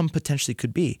the outcome potentially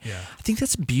could be. Yeah. I think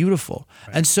that's beautiful.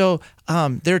 Right. And so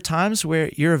there are times where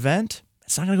your event,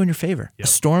 it's not going to go in your favor. Yep. A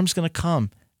storm's going to come.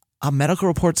 A medical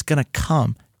report's going to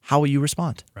come. How will you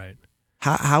respond? Right.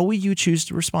 How will you choose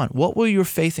to respond? What will your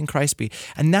faith in Christ be?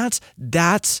 And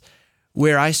that's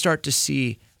where I start to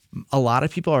see a lot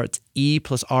of people it's E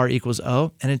plus R equals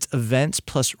O, and it's events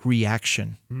plus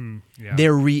reaction. Yeah.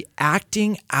 They're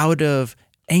reacting out of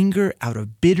anger, out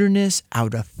of bitterness,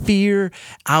 out of fear,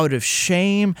 out of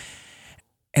shame.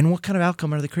 And what kind of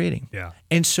outcome are they creating? Yeah.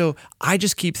 And so I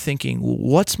just keep thinking,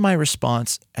 what's my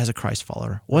response as a Christ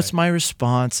follower? What's my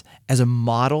response as a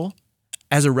model,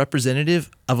 as a representative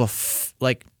of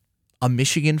a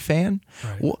Michigan fan?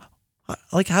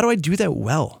 Right. How do I do that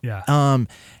well? Yeah.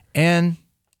 And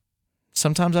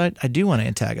sometimes I do want to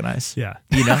antagonize. Yeah.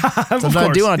 Sometimes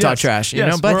I do want to talk trash.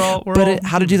 But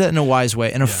how to do that in a wise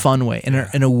way, in a fun way,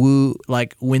 in a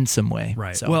winsome way.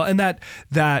 Right. So. Well, and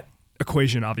that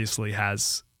equation obviously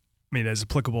is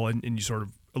applicable, and you sort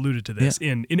of alluded to this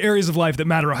in areas of life that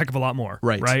matter a heck of a lot more.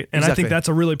 Right. And exactly. I think that's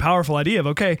a really powerful idea of,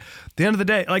 okay, at the end of the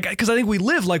day, because I think we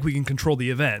live like we can control the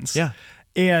events. Yeah.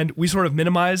 And we sort of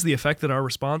minimize the effect that our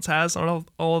response has on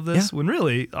all of this when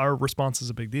really our response is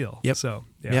a big deal. Yep. So,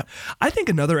 yeah. Yep. I think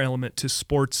another element to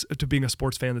sports, to being a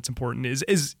sports fan that's important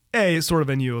is sort of,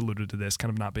 and you alluded to this,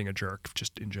 kind of not being a jerk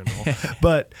just in general,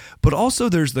 but also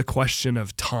there's the question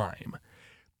of time,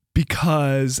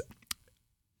 because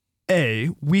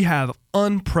we have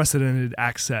unprecedented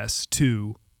access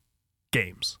to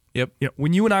games. Yep. You know,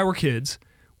 when you and I were kids,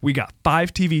 we got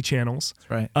 5 TV channels.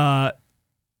 That's right.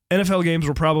 NFL games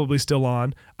were probably still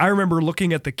on. I remember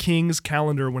looking at the Kings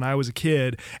calendar when I was a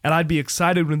kid, and I'd be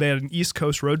excited when they had an East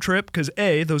Coast road trip because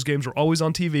A, those games were always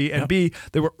on TV, and B,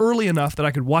 they were early enough that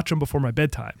I could watch them before my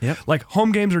bedtime. Yep. Like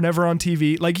home games are never on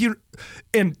TV.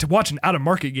 And to watch an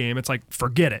out-of-market game, it's like,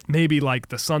 forget it. Maybe like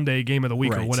the Sunday game of the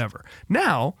week or whatever.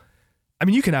 Now, I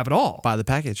mean, you can have it all. Buy the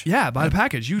package. Yeah, buy the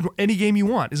package. Any game you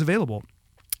want is available.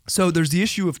 So there's the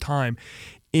issue of time,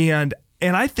 and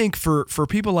I think for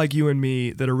people like you and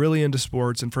me that are really into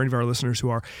sports, and for any of our listeners who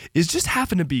are, is just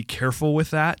having to be careful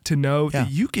with that, to know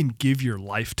that you can give your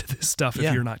life to this stuff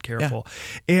if you're not careful.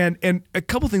 Yeah. And a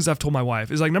couple things I've told my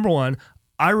wife is like, number one,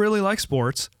 I really like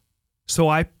sports, so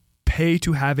I pay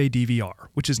to have a DVR,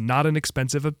 which is not an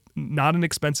expensive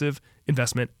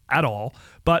investment at all,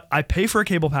 but I pay for a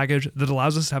cable package that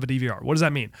allows us to have a DVR. What does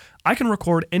that mean? I can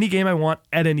record any game I want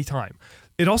at any time.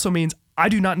 It also means I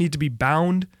do not need to be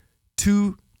bound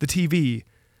to the TV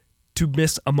to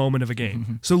miss a moment of a game.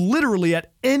 Mm-hmm. So literally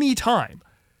at any time,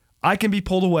 I can be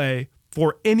pulled away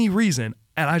for any reason,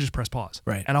 and I just press pause.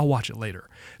 Right. And I'll watch it later.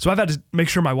 So I've had to make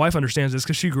sure my wife understands this,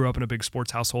 because she grew up in a big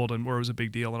sports household and where it was a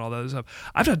big deal and all that other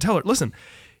stuff. I've had to tell her, listen,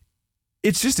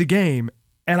 it's just a game,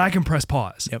 and I can press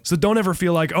pause. Yep. So don't ever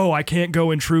feel like, I can't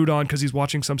go intrude on because he's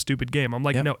watching some stupid game. I'm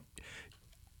like, no,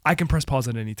 I can press pause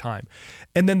at any time.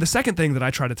 And then the second thing that I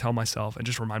try to tell myself and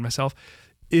just remind myself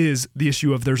is the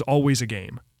issue of there's always a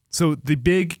game. So the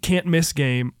big can't miss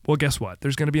game, well, guess what?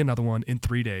 There's going to be another one in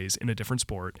 3 days in a different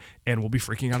sport, and we'll be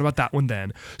freaking out about that one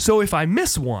then. So if I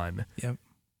miss one,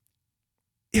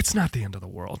 it's not the end of the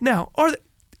world. Now,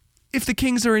 if the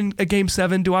Kings are in a game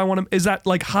 7, is that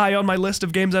like high on my list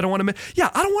of games I don't want to miss? Yeah,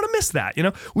 I don't want to miss that. You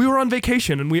know, we were on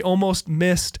vacation and we almost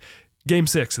missed game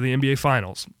 6 of the NBA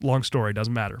Finals. Long story,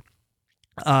 doesn't matter.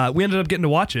 We ended up getting to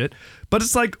watch it, but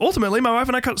it's like, ultimately, my wife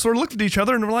and I sort of looked at each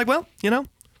other and we're like, well,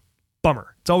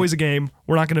 bummer. It's always a game.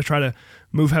 We're not going to try to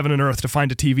move heaven and earth to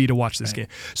find a TV to watch this game.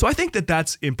 So I think that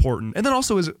that's important. And then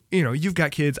also is, you've got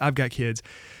kids, I've got kids,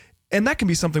 and that can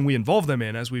be something we involve them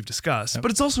in, as we've discussed. Yep. But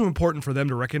it's also important for them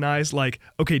to recognize, like,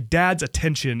 okay, dad's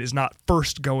attention is not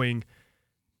first going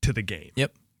to the game.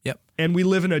 Yep. And we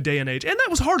live in a day and age, and that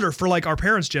was harder for like our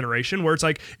parents' generation, where it's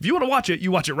like, if you want to watch it,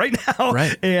 you watch it right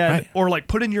now, or like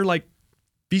put in your like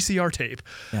VCR tape.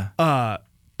 Yeah.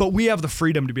 But we have the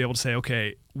freedom to be able to say,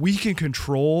 okay, we can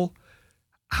control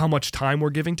how much time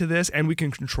we're giving to this, and we can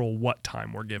control what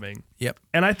time we're giving. Yep.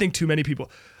 And I think too many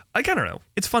people, like, I don't know,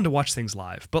 it's fun to watch things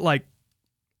live, but like,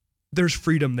 there's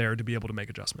freedom there to be able to make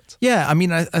adjustments. Yeah, I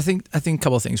mean, I think a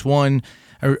couple of things. One,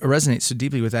 I resonate so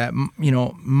deeply with that.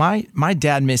 My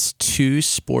dad missed 2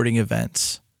 sporting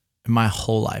events in my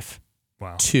whole life.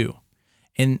 Wow. 2,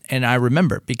 and I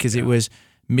remember because it was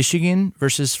Michigan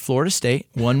versus Florida State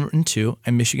 1 and 2,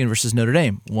 and Michigan versus Notre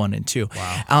Dame 1 and 2.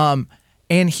 Wow.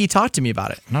 And he talked to me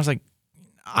about it, and I was like,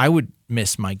 I would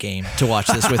miss my game to watch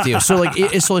this with you. So like,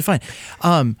 it's totally fine.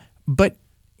 But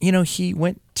he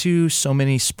went to so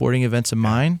many sporting events of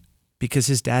mine because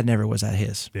his dad never was at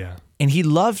his. Yeah. And he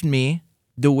loved me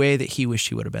the way that he wished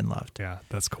he would have been loved. Yeah,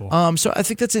 that's cool. So I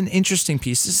think that's an interesting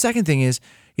piece. The second thing is,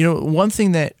 one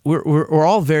thing that we're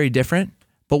all very different,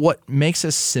 but what makes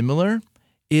us similar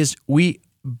is we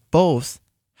both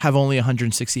have only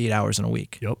 168 hours in a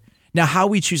week. Yep. Now, how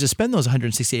we choose to spend those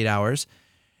 168 hours,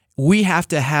 we have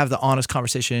to have the honest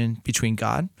conversation between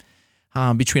God,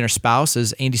 between our spouse,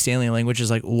 as Andy Stanley language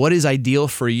is like, what is ideal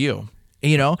for you?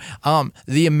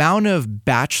 The amount of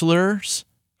bachelors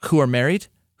who are married,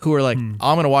 who are like, I'm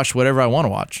going to watch whatever I want to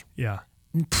watch. Yeah.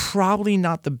 Probably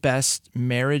not the best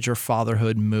marriage or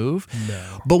fatherhood move.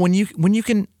 No. But when you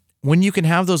can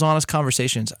have those honest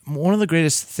conversations, one of the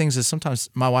greatest things is sometimes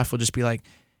my wife will just be like,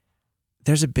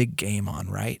 there's a big game on,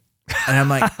 right? And I'm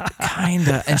like,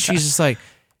 kinda. And she's just like,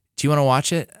 do you want to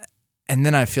watch it? And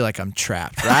then I feel like I'm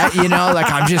trapped, right?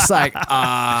 Like I'm just like,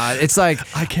 it's like,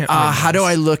 I can't. How do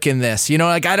I look in this?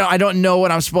 Like I don't know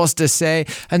what I'm supposed to say.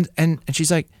 And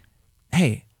she's like,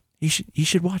 hey, you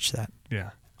should watch that. Yeah.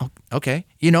 Okay.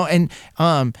 And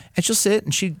she'll sit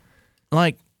and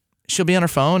she'll be on her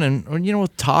phone and we'll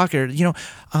talk or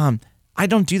I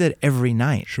don't do that every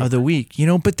night of the week,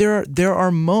 but there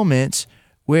are moments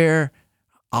where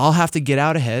I'll have to get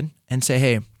out ahead and say,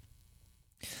 hey,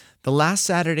 the last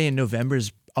Saturday in November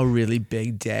is a really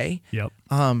big day. Yep.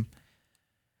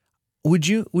 Would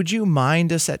you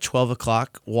mind us at 12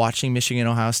 o'clock watching Michigan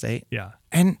Ohio State? Yeah.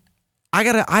 And I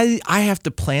have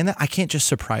to plan that. I can't just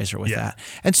surprise her with that.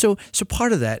 And so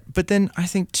part of that, but then I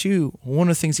think too, one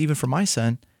of the things even for my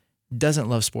son, doesn't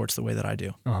love sports the way that I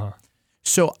do. Uh-huh.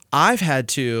 So I've had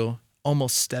to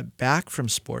almost step back from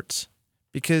sports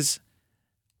because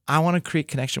I want to create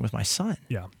connection with my son.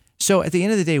 Yeah. So at the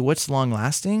end of the day, what's long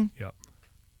lasting Yep.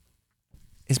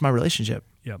 is my relationship.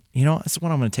 Yep. You know, that's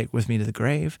what I'm going to take with me to the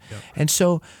grave. Yep. And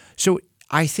so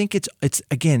I think it's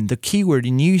again, the key word,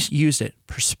 and you used it,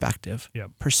 perspective.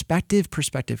 Yep. Perspective,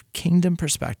 kingdom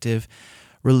perspective,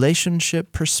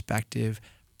 relationship perspective,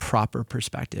 proper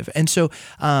perspective. And so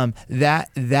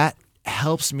that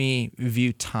helps me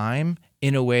view time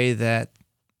in a way that,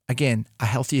 again, a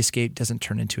healthy escape doesn't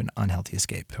turn into an unhealthy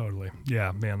escape. Totally.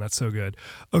 Yeah, man, that's so good.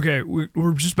 Okay,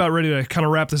 we're just about ready to kind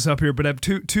of wrap this up here, but I have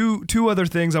two other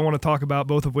things I want to talk about,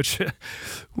 both of which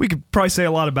we could probably say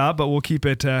a lot about, but we'll keep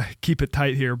it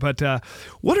tight here. But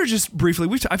what are just briefly?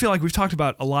 I feel like we've talked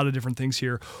about a lot of different things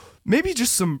here. Maybe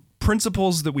just some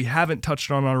principles that we haven't touched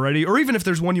on already, or even if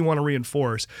there's one you want to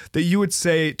reinforce that you would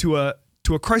say to a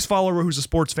Christ follower who's a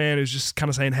sports fan who's just kind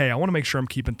of saying, hey, I want to make sure I'm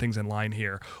keeping things in line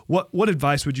here. What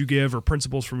advice would you give, or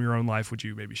principles from your own life would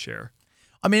you maybe share?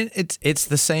 I mean, it's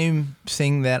the same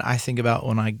thing that I think about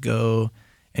when I go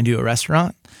and do a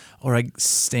restaurant or I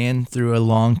stand through a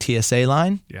long TSA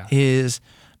line. Yeah. Is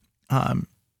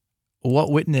what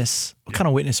kind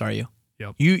of witness are you?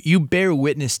 Yep. You bear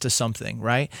witness to something,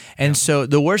 right? And so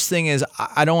the worst thing is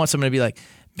I don't want someone to be like,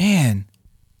 man,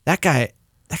 that guy's,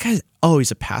 oh, he's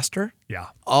a pastor? Yeah.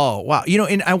 Oh, wow. You know,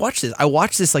 and I watch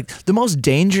this, like the most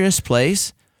dangerous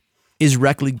place is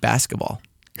rec league basketball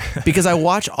because I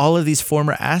watch all of these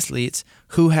former athletes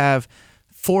who have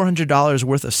 $400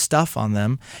 worth of stuff on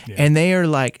them and they are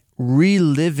like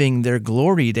reliving their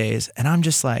glory days. And I'm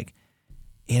just like,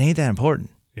 it ain't that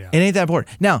important. Yeah. It ain't that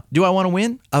important. Now, do I want to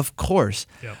win? Of course.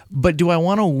 Yep. But do I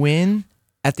want to win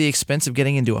at the expense of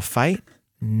getting into a fight?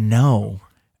 No.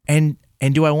 And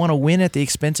do I want to win at the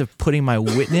expense of putting my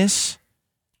witness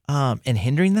and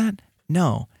hindering that?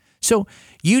 No. So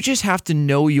you just have to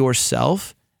know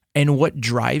yourself and what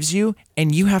drives you,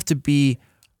 and you have to be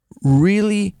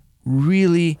really,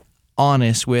 really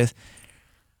honest with,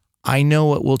 I know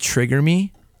what will trigger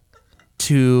me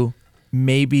to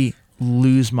maybe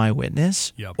lose my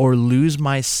witness or lose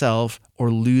myself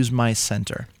or lose my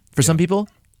center. For some people,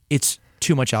 it's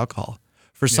too much alcohol.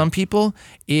 For some people,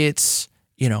 it's,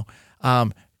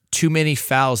 too many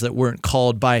fouls that weren't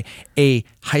called by a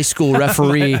high school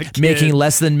referee making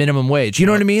less than minimum wage. You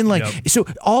know what I mean? So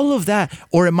all of that,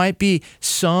 or it might be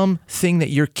something that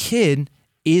your kid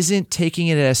isn't taking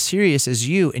it as serious as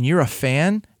you, and you're a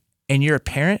fan and you're a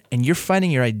parent and you're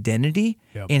finding your identity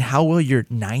in how well your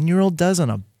 9-year-old does on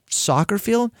a soccer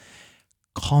field.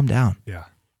 Calm down. Yeah.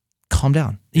 Calm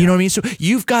down. You know what I mean? So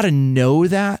you've got to know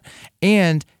that.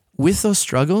 And with those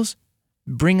struggles,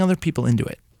 bring other people into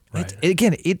it. Right.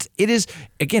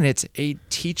 It's a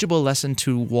teachable lesson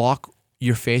to walk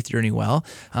your faith journey well.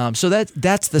 So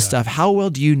that's the stuff. How well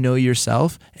do you know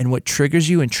yourself and what triggers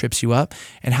you and trips you up,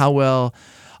 and how well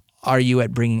are you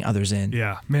at bringing others in?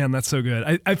 Yeah, man, that's so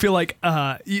good. I feel like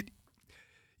you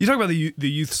talk about the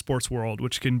youth sports world,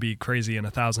 which can be crazy in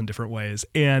 1,000 different ways,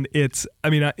 and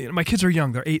my kids are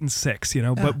young; they're 8 and 6,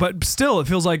 but still, it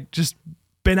feels like just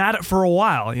been at it for a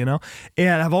while,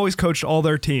 and I've always coached all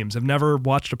their teams. I've never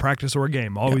watched a practice or a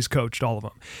game, always coached all of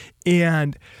them.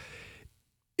 And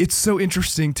it's so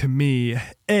interesting to me,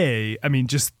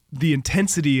 just the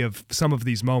intensity of some of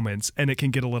these moments, and it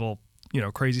can get a little,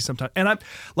 crazy sometimes. And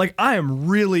I am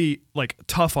really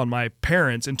tough on my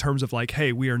parents in terms of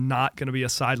hey, we are not going to be a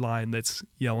sideline that's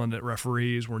yelling at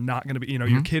referees. We're not going to be,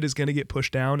 your kid is going to get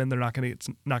pushed down and they're not going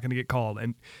to get called.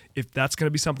 And if that's going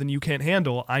to be something you can't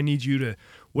handle, I need you to,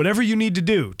 whatever you need to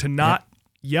do to not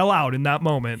yell out in that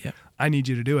moment, I need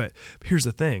you to do it. But here's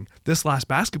the thing. This last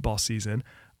basketball season,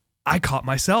 I caught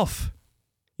myself,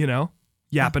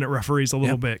 yapping at referees a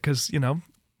little bit because,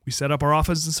 we set up our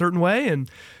offense a certain way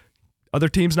and other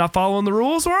teams not following the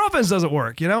rules, so our offense doesn't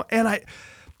work, And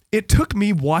it took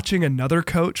me watching another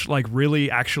coach really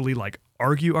actually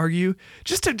argue,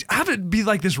 just to have it be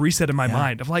this reset in my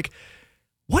mind of what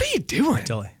are you doing?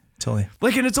 Totally.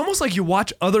 And it's almost like you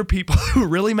watch other people who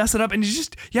really mess it up, and you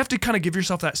have to kind of give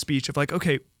yourself that speech of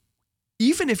okay,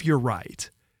 even if you're right,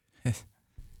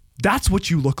 that's what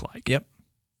you look like. Yep.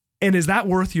 And is that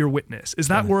worth your witness? Is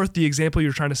that worth the example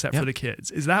you're trying to set for the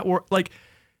kids? Is that worth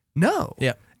no?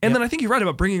 Yeah. And then I think you're right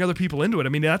about bringing other people into it. I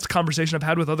mean, that's a conversation I've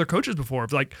had with other coaches before.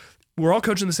 It's like, we're all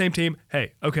coaching the same team.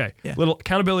 Hey, okay, little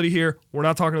accountability here. We're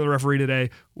not talking to the referee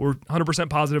today. We're 100%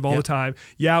 positive all the time.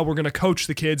 Yeah, we're going to coach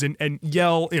the kids and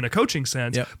yell in a coaching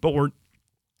sense, but we're,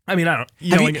 I mean, I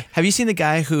don't. Have you seen the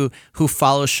guy who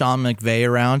follows Sean McVay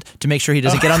around to make sure he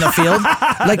doesn't get on the field?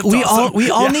 Like we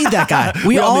all need that guy.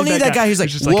 We all need that guy who's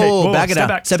like, whoa, back it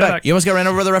up, step back. You almost got ran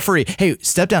over by the referee. Hey,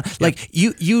 step down. Like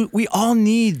we all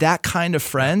need that kind of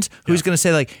friend who's going to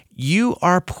say like, you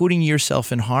are putting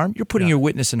yourself in harm. You're putting your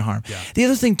witness in harm. Yeah. The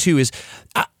other thing too is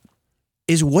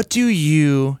what do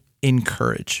you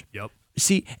encourage? Yep.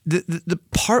 See, the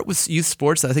part with youth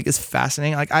sports that I think is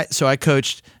fascinating. Like I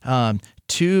coached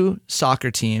 2 soccer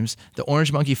teams, the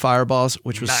Orange Monkey Fireballs,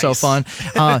 which was so fun,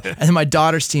 and then my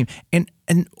daughter's team. And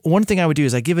one thing I would do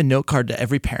is I give a note card to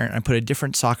every parent. I put a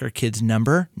different soccer kid's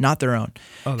number, not their own.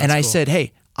 And I said,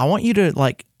 hey, I want you to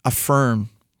like affirm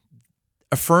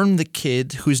the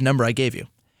kid whose number I gave you.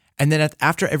 And then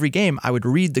after every game, I would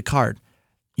read the card.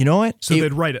 You know what? So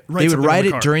they'd write it. They would write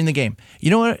it during the game.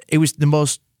 You know what? It was the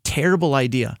most terrible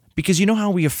idea because you know how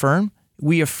we affirm?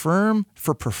 We affirm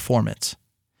for performance.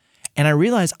 And I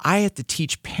realized I have to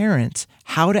teach parents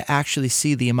how to actually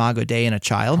see the imago Dei in a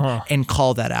child and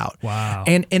call that out. Wow.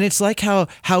 And it's like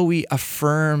how we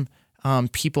affirm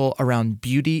people around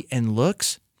beauty and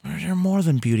looks. They're more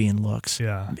than beauty and looks.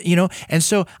 Yeah. You know? And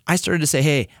so I started to say,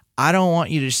 hey, I don't want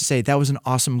you to just say that was an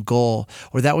awesome goal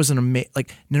or that was an amazing,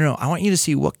 like, no. I want you to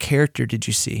see what character did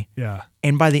you see? Yeah.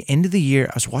 And by the end of the year,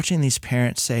 I was watching these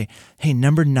parents say, hey,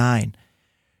 number 9,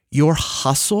 your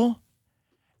hustle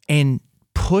and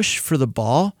push for the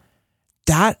ball,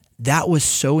 that was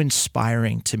so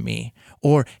inspiring to me.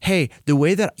 Or, hey, the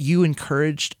way that you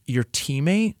encouraged your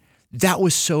teammate, that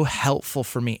was so helpful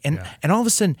for me. And all of a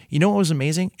sudden, you know what was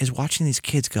amazing is watching these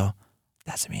kids go,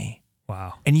 that's me.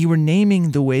 Wow. And you were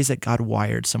naming the ways that God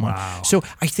wired someone. Wow. So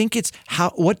I think it's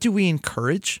what do we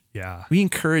encourage? Yeah. We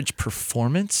encourage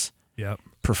performance. Yep.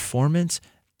 Performance.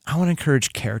 I want to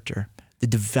encourage character, the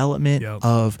development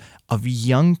of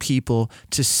young people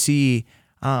to see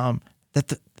that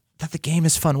the game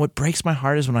is fun. What breaks my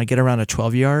heart is when I get around a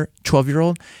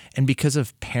 12-year-old and because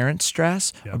of parent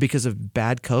stress or because of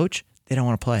bad coach, they don't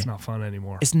want to play. It's not fun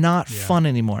anymore. It's not fun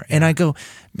anymore. And I go,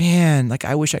 man, like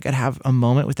I wish I could have a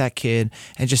moment with that kid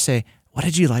and just say, what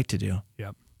did you like to do?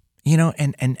 Yep. You know,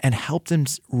 and help them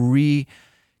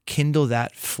rekindle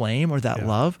that flame or that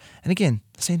love. And again,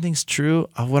 the same thing's true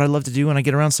of what I love to do when I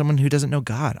get around someone who doesn't know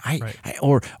God.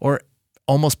 Or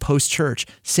almost post-church,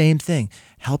 same thing.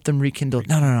 Help them rekindle.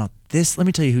 No. Let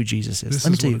me tell you who Jesus is.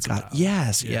 Let me tell you who God.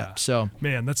 Yes. Yeah. So,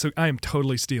 man, I am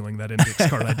totally stealing that index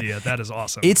card idea. That is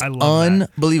awesome. It's I love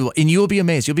unbelievable. And you'll be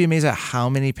amazed. You'll be amazed at how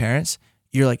many parents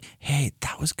you're like, hey,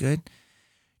 that was good.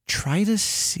 Try to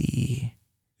see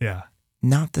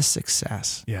not the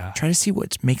success. Yeah. Try to see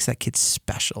what makes that kid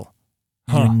special,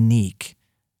 unique.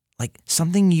 Like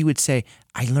something you would say,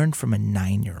 I learned from a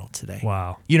 9-year-old today.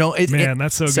 Wow. You know,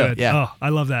 that's so good. Yeah. Oh, I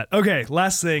love that. Okay,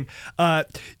 last thing. Now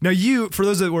for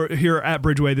those that were here at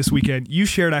Bridgeway this weekend, you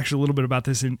shared actually a little bit about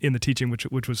this in the teaching,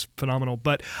 which was phenomenal.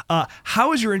 But how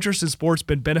has your interest in sports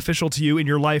been beneficial to you in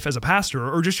your life as a pastor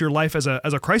or just your life as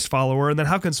a Christ follower? And then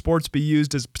how can sports be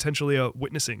used as potentially a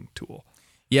witnessing tool?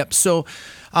 Yep. So,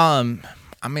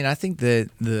 I mean, I think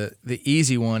the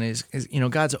easy one is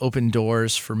God's opened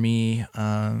doors for me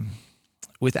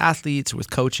with athletes, with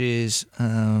coaches,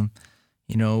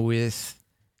 with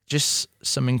just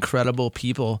some incredible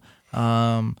people,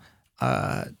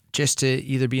 just to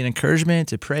either be an encouragement,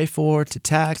 to pray for, to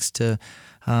text, to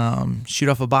shoot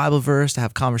off a Bible verse, to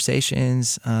have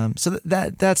conversations. So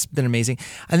that's been amazing.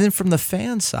 And then from the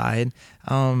fan side,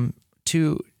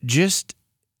 to just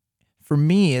for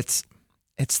me, it's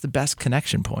the best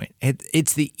connection point.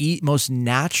 It's the most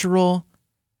natural.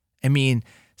 I mean,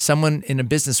 someone in a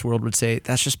business world would say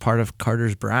that's just part of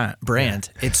Carter's brand.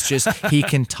 It's just he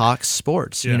can talk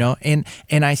sports, you know. And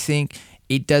I think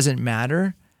it doesn't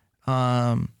matter.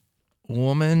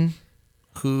 Woman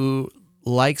who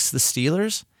likes the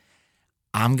Steelers,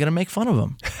 I'm gonna make fun of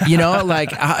them,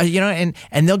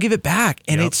 and they'll give it back,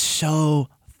 and it's so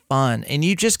fun. And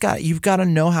you've got to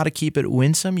know how to keep it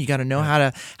winsome. You got to know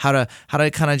how to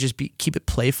kind of just keep it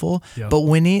playful. Yep. But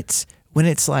when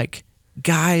it's like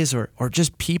guys or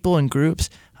just people in groups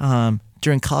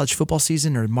during college football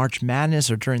season or March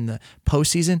Madness or during the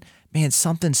postseason, man,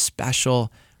 something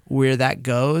special where that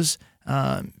goes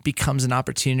becomes an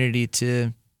opportunity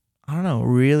to, I don't know,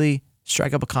 really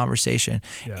strike up a conversation.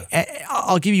 Yeah.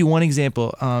 I'll give you one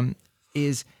example. I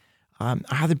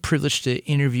had the privilege to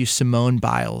interview Simone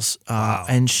Biles,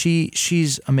 and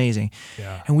she's amazing.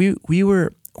 Yeah. And we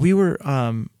were we were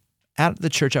at the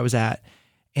church I was at,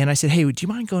 and I said, hey, do you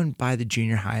mind going by the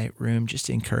junior high room just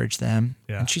to encourage them?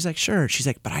 Yeah. And she's like, sure. She's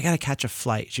like, but I got to catch a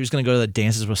flight. She was going to go to the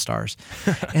Dances with Stars.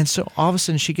 And so all of a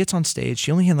sudden she gets on stage. She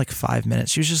only had like 5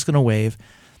 minutes. She was just going to wave.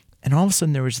 And all of a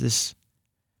sudden there was this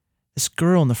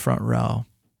girl in the front row,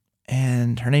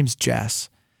 and her name's Jess.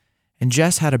 And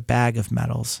Jess had a bag of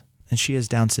medals, and she has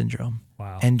Down syndrome.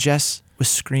 Wow. And Jess was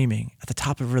screaming at the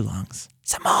top of her lungs,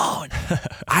 Simone,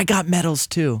 I got medals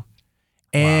too.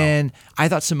 And I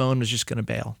thought Simone was just going to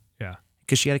bail. Yeah.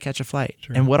 Because she had to catch a flight.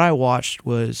 Sure. And what I watched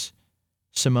was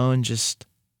Simone just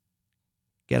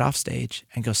get off stage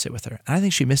and go sit with her. And I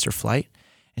think she missed her flight.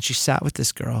 And she sat with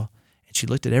this girl, and she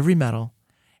looked at every medal.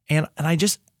 And I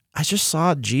just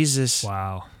saw Jesus.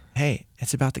 Wow. Hey,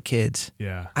 it's about the kids.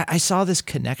 Yeah. I saw this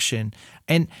connection.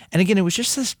 And again, it was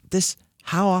just this,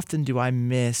 how often do I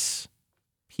miss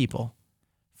people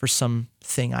for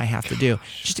something I have to do?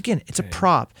 Just again, it's a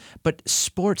prop, but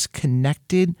sports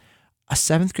connected a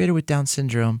 7th grader with Down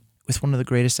syndrome with one of the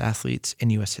greatest athletes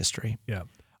in U.S. history. Yeah.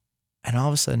 And all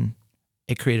of a sudden,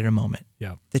 it created a moment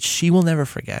that she will never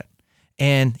forget.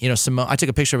 And Simone, I took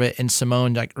a picture of it, and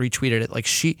Simone like retweeted it. Like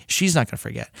she's not gonna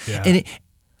forget. Yeah.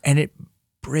 And it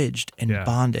bridged and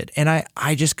bonded. And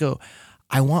I just go,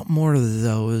 I want more of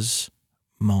those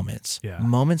moments. Yeah.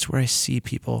 Moments where I see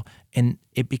people and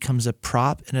it becomes a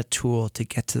prop and a tool to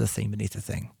get to the thing beneath the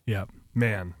thing. Yeah.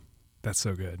 Man, that's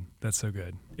so good. That's so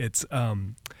good. It's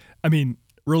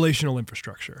relational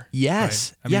infrastructure.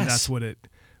 Yes. Right? I mean, that's what it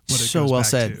so goes well back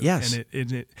said. to. Yes.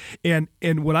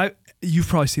 And what you've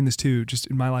probably seen this too, just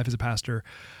in my life as a pastor.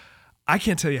 I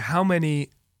can't tell you how many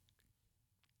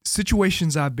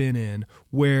situations I've been in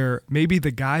where maybe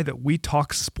the guy that we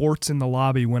talk sports in the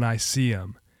lobby when I see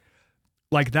him,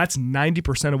 like that's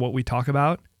 90% of what we talk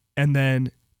about. And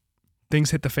then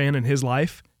things hit the fan in his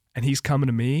life and he's coming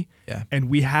to me and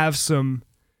we have something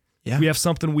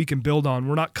we can build on.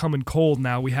 We're not coming cold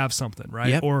now. We have something, right?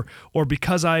 Yep. Or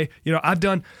because I've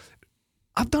done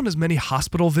as many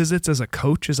hospital visits as a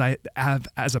coach as I have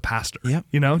as a pastor. Yep.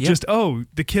 Just,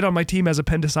 the kid on my team has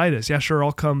appendicitis. Yeah, sure,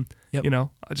 I'll come. Yep.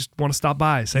 I just want to stop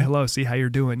by, say hello, see how you're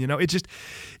doing.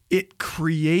 It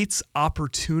creates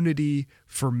opportunity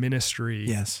for ministry.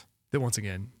 Yes. That once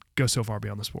again goes so far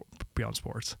beyond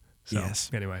sports. So, yes.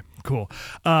 Anyway, cool.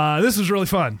 This was really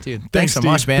fun. Dude, thanks so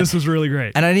much, man. This was really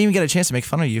great. And I didn't even get a chance to make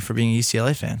fun of you for being a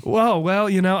UCLA fan. Well,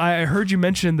 I heard you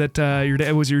mention that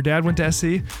your dad went to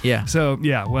SC. Yeah. So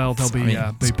there'll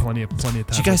be plenty of time.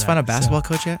 Did you guys find a basketball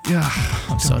coach yet? Yeah.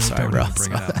 I'm so sorry, bro. Don't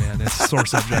bring it up, man. It's a sore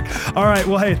subject. All right.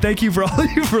 Well, hey, thank you for all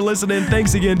of you for listening.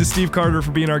 Thanks again to Steve Carter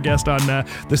for being our guest on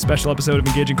this special episode of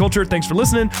Engaging Culture. Thanks for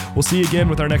listening. We'll see you again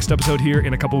with our next episode here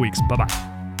in a couple weeks.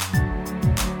 Bye-bye.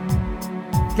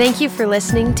 Thank you for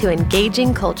listening to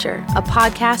Engaging Culture, a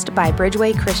podcast by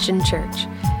Bridgeway Christian Church.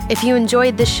 If you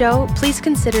enjoyed this show, please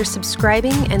consider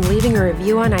subscribing and leaving a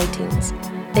review on iTunes.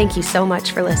 Thank you so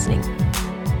much for listening.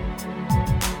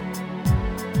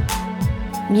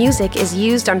 Music is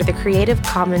used under the Creative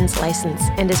Commons license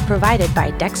and is provided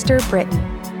by Dexter Britton.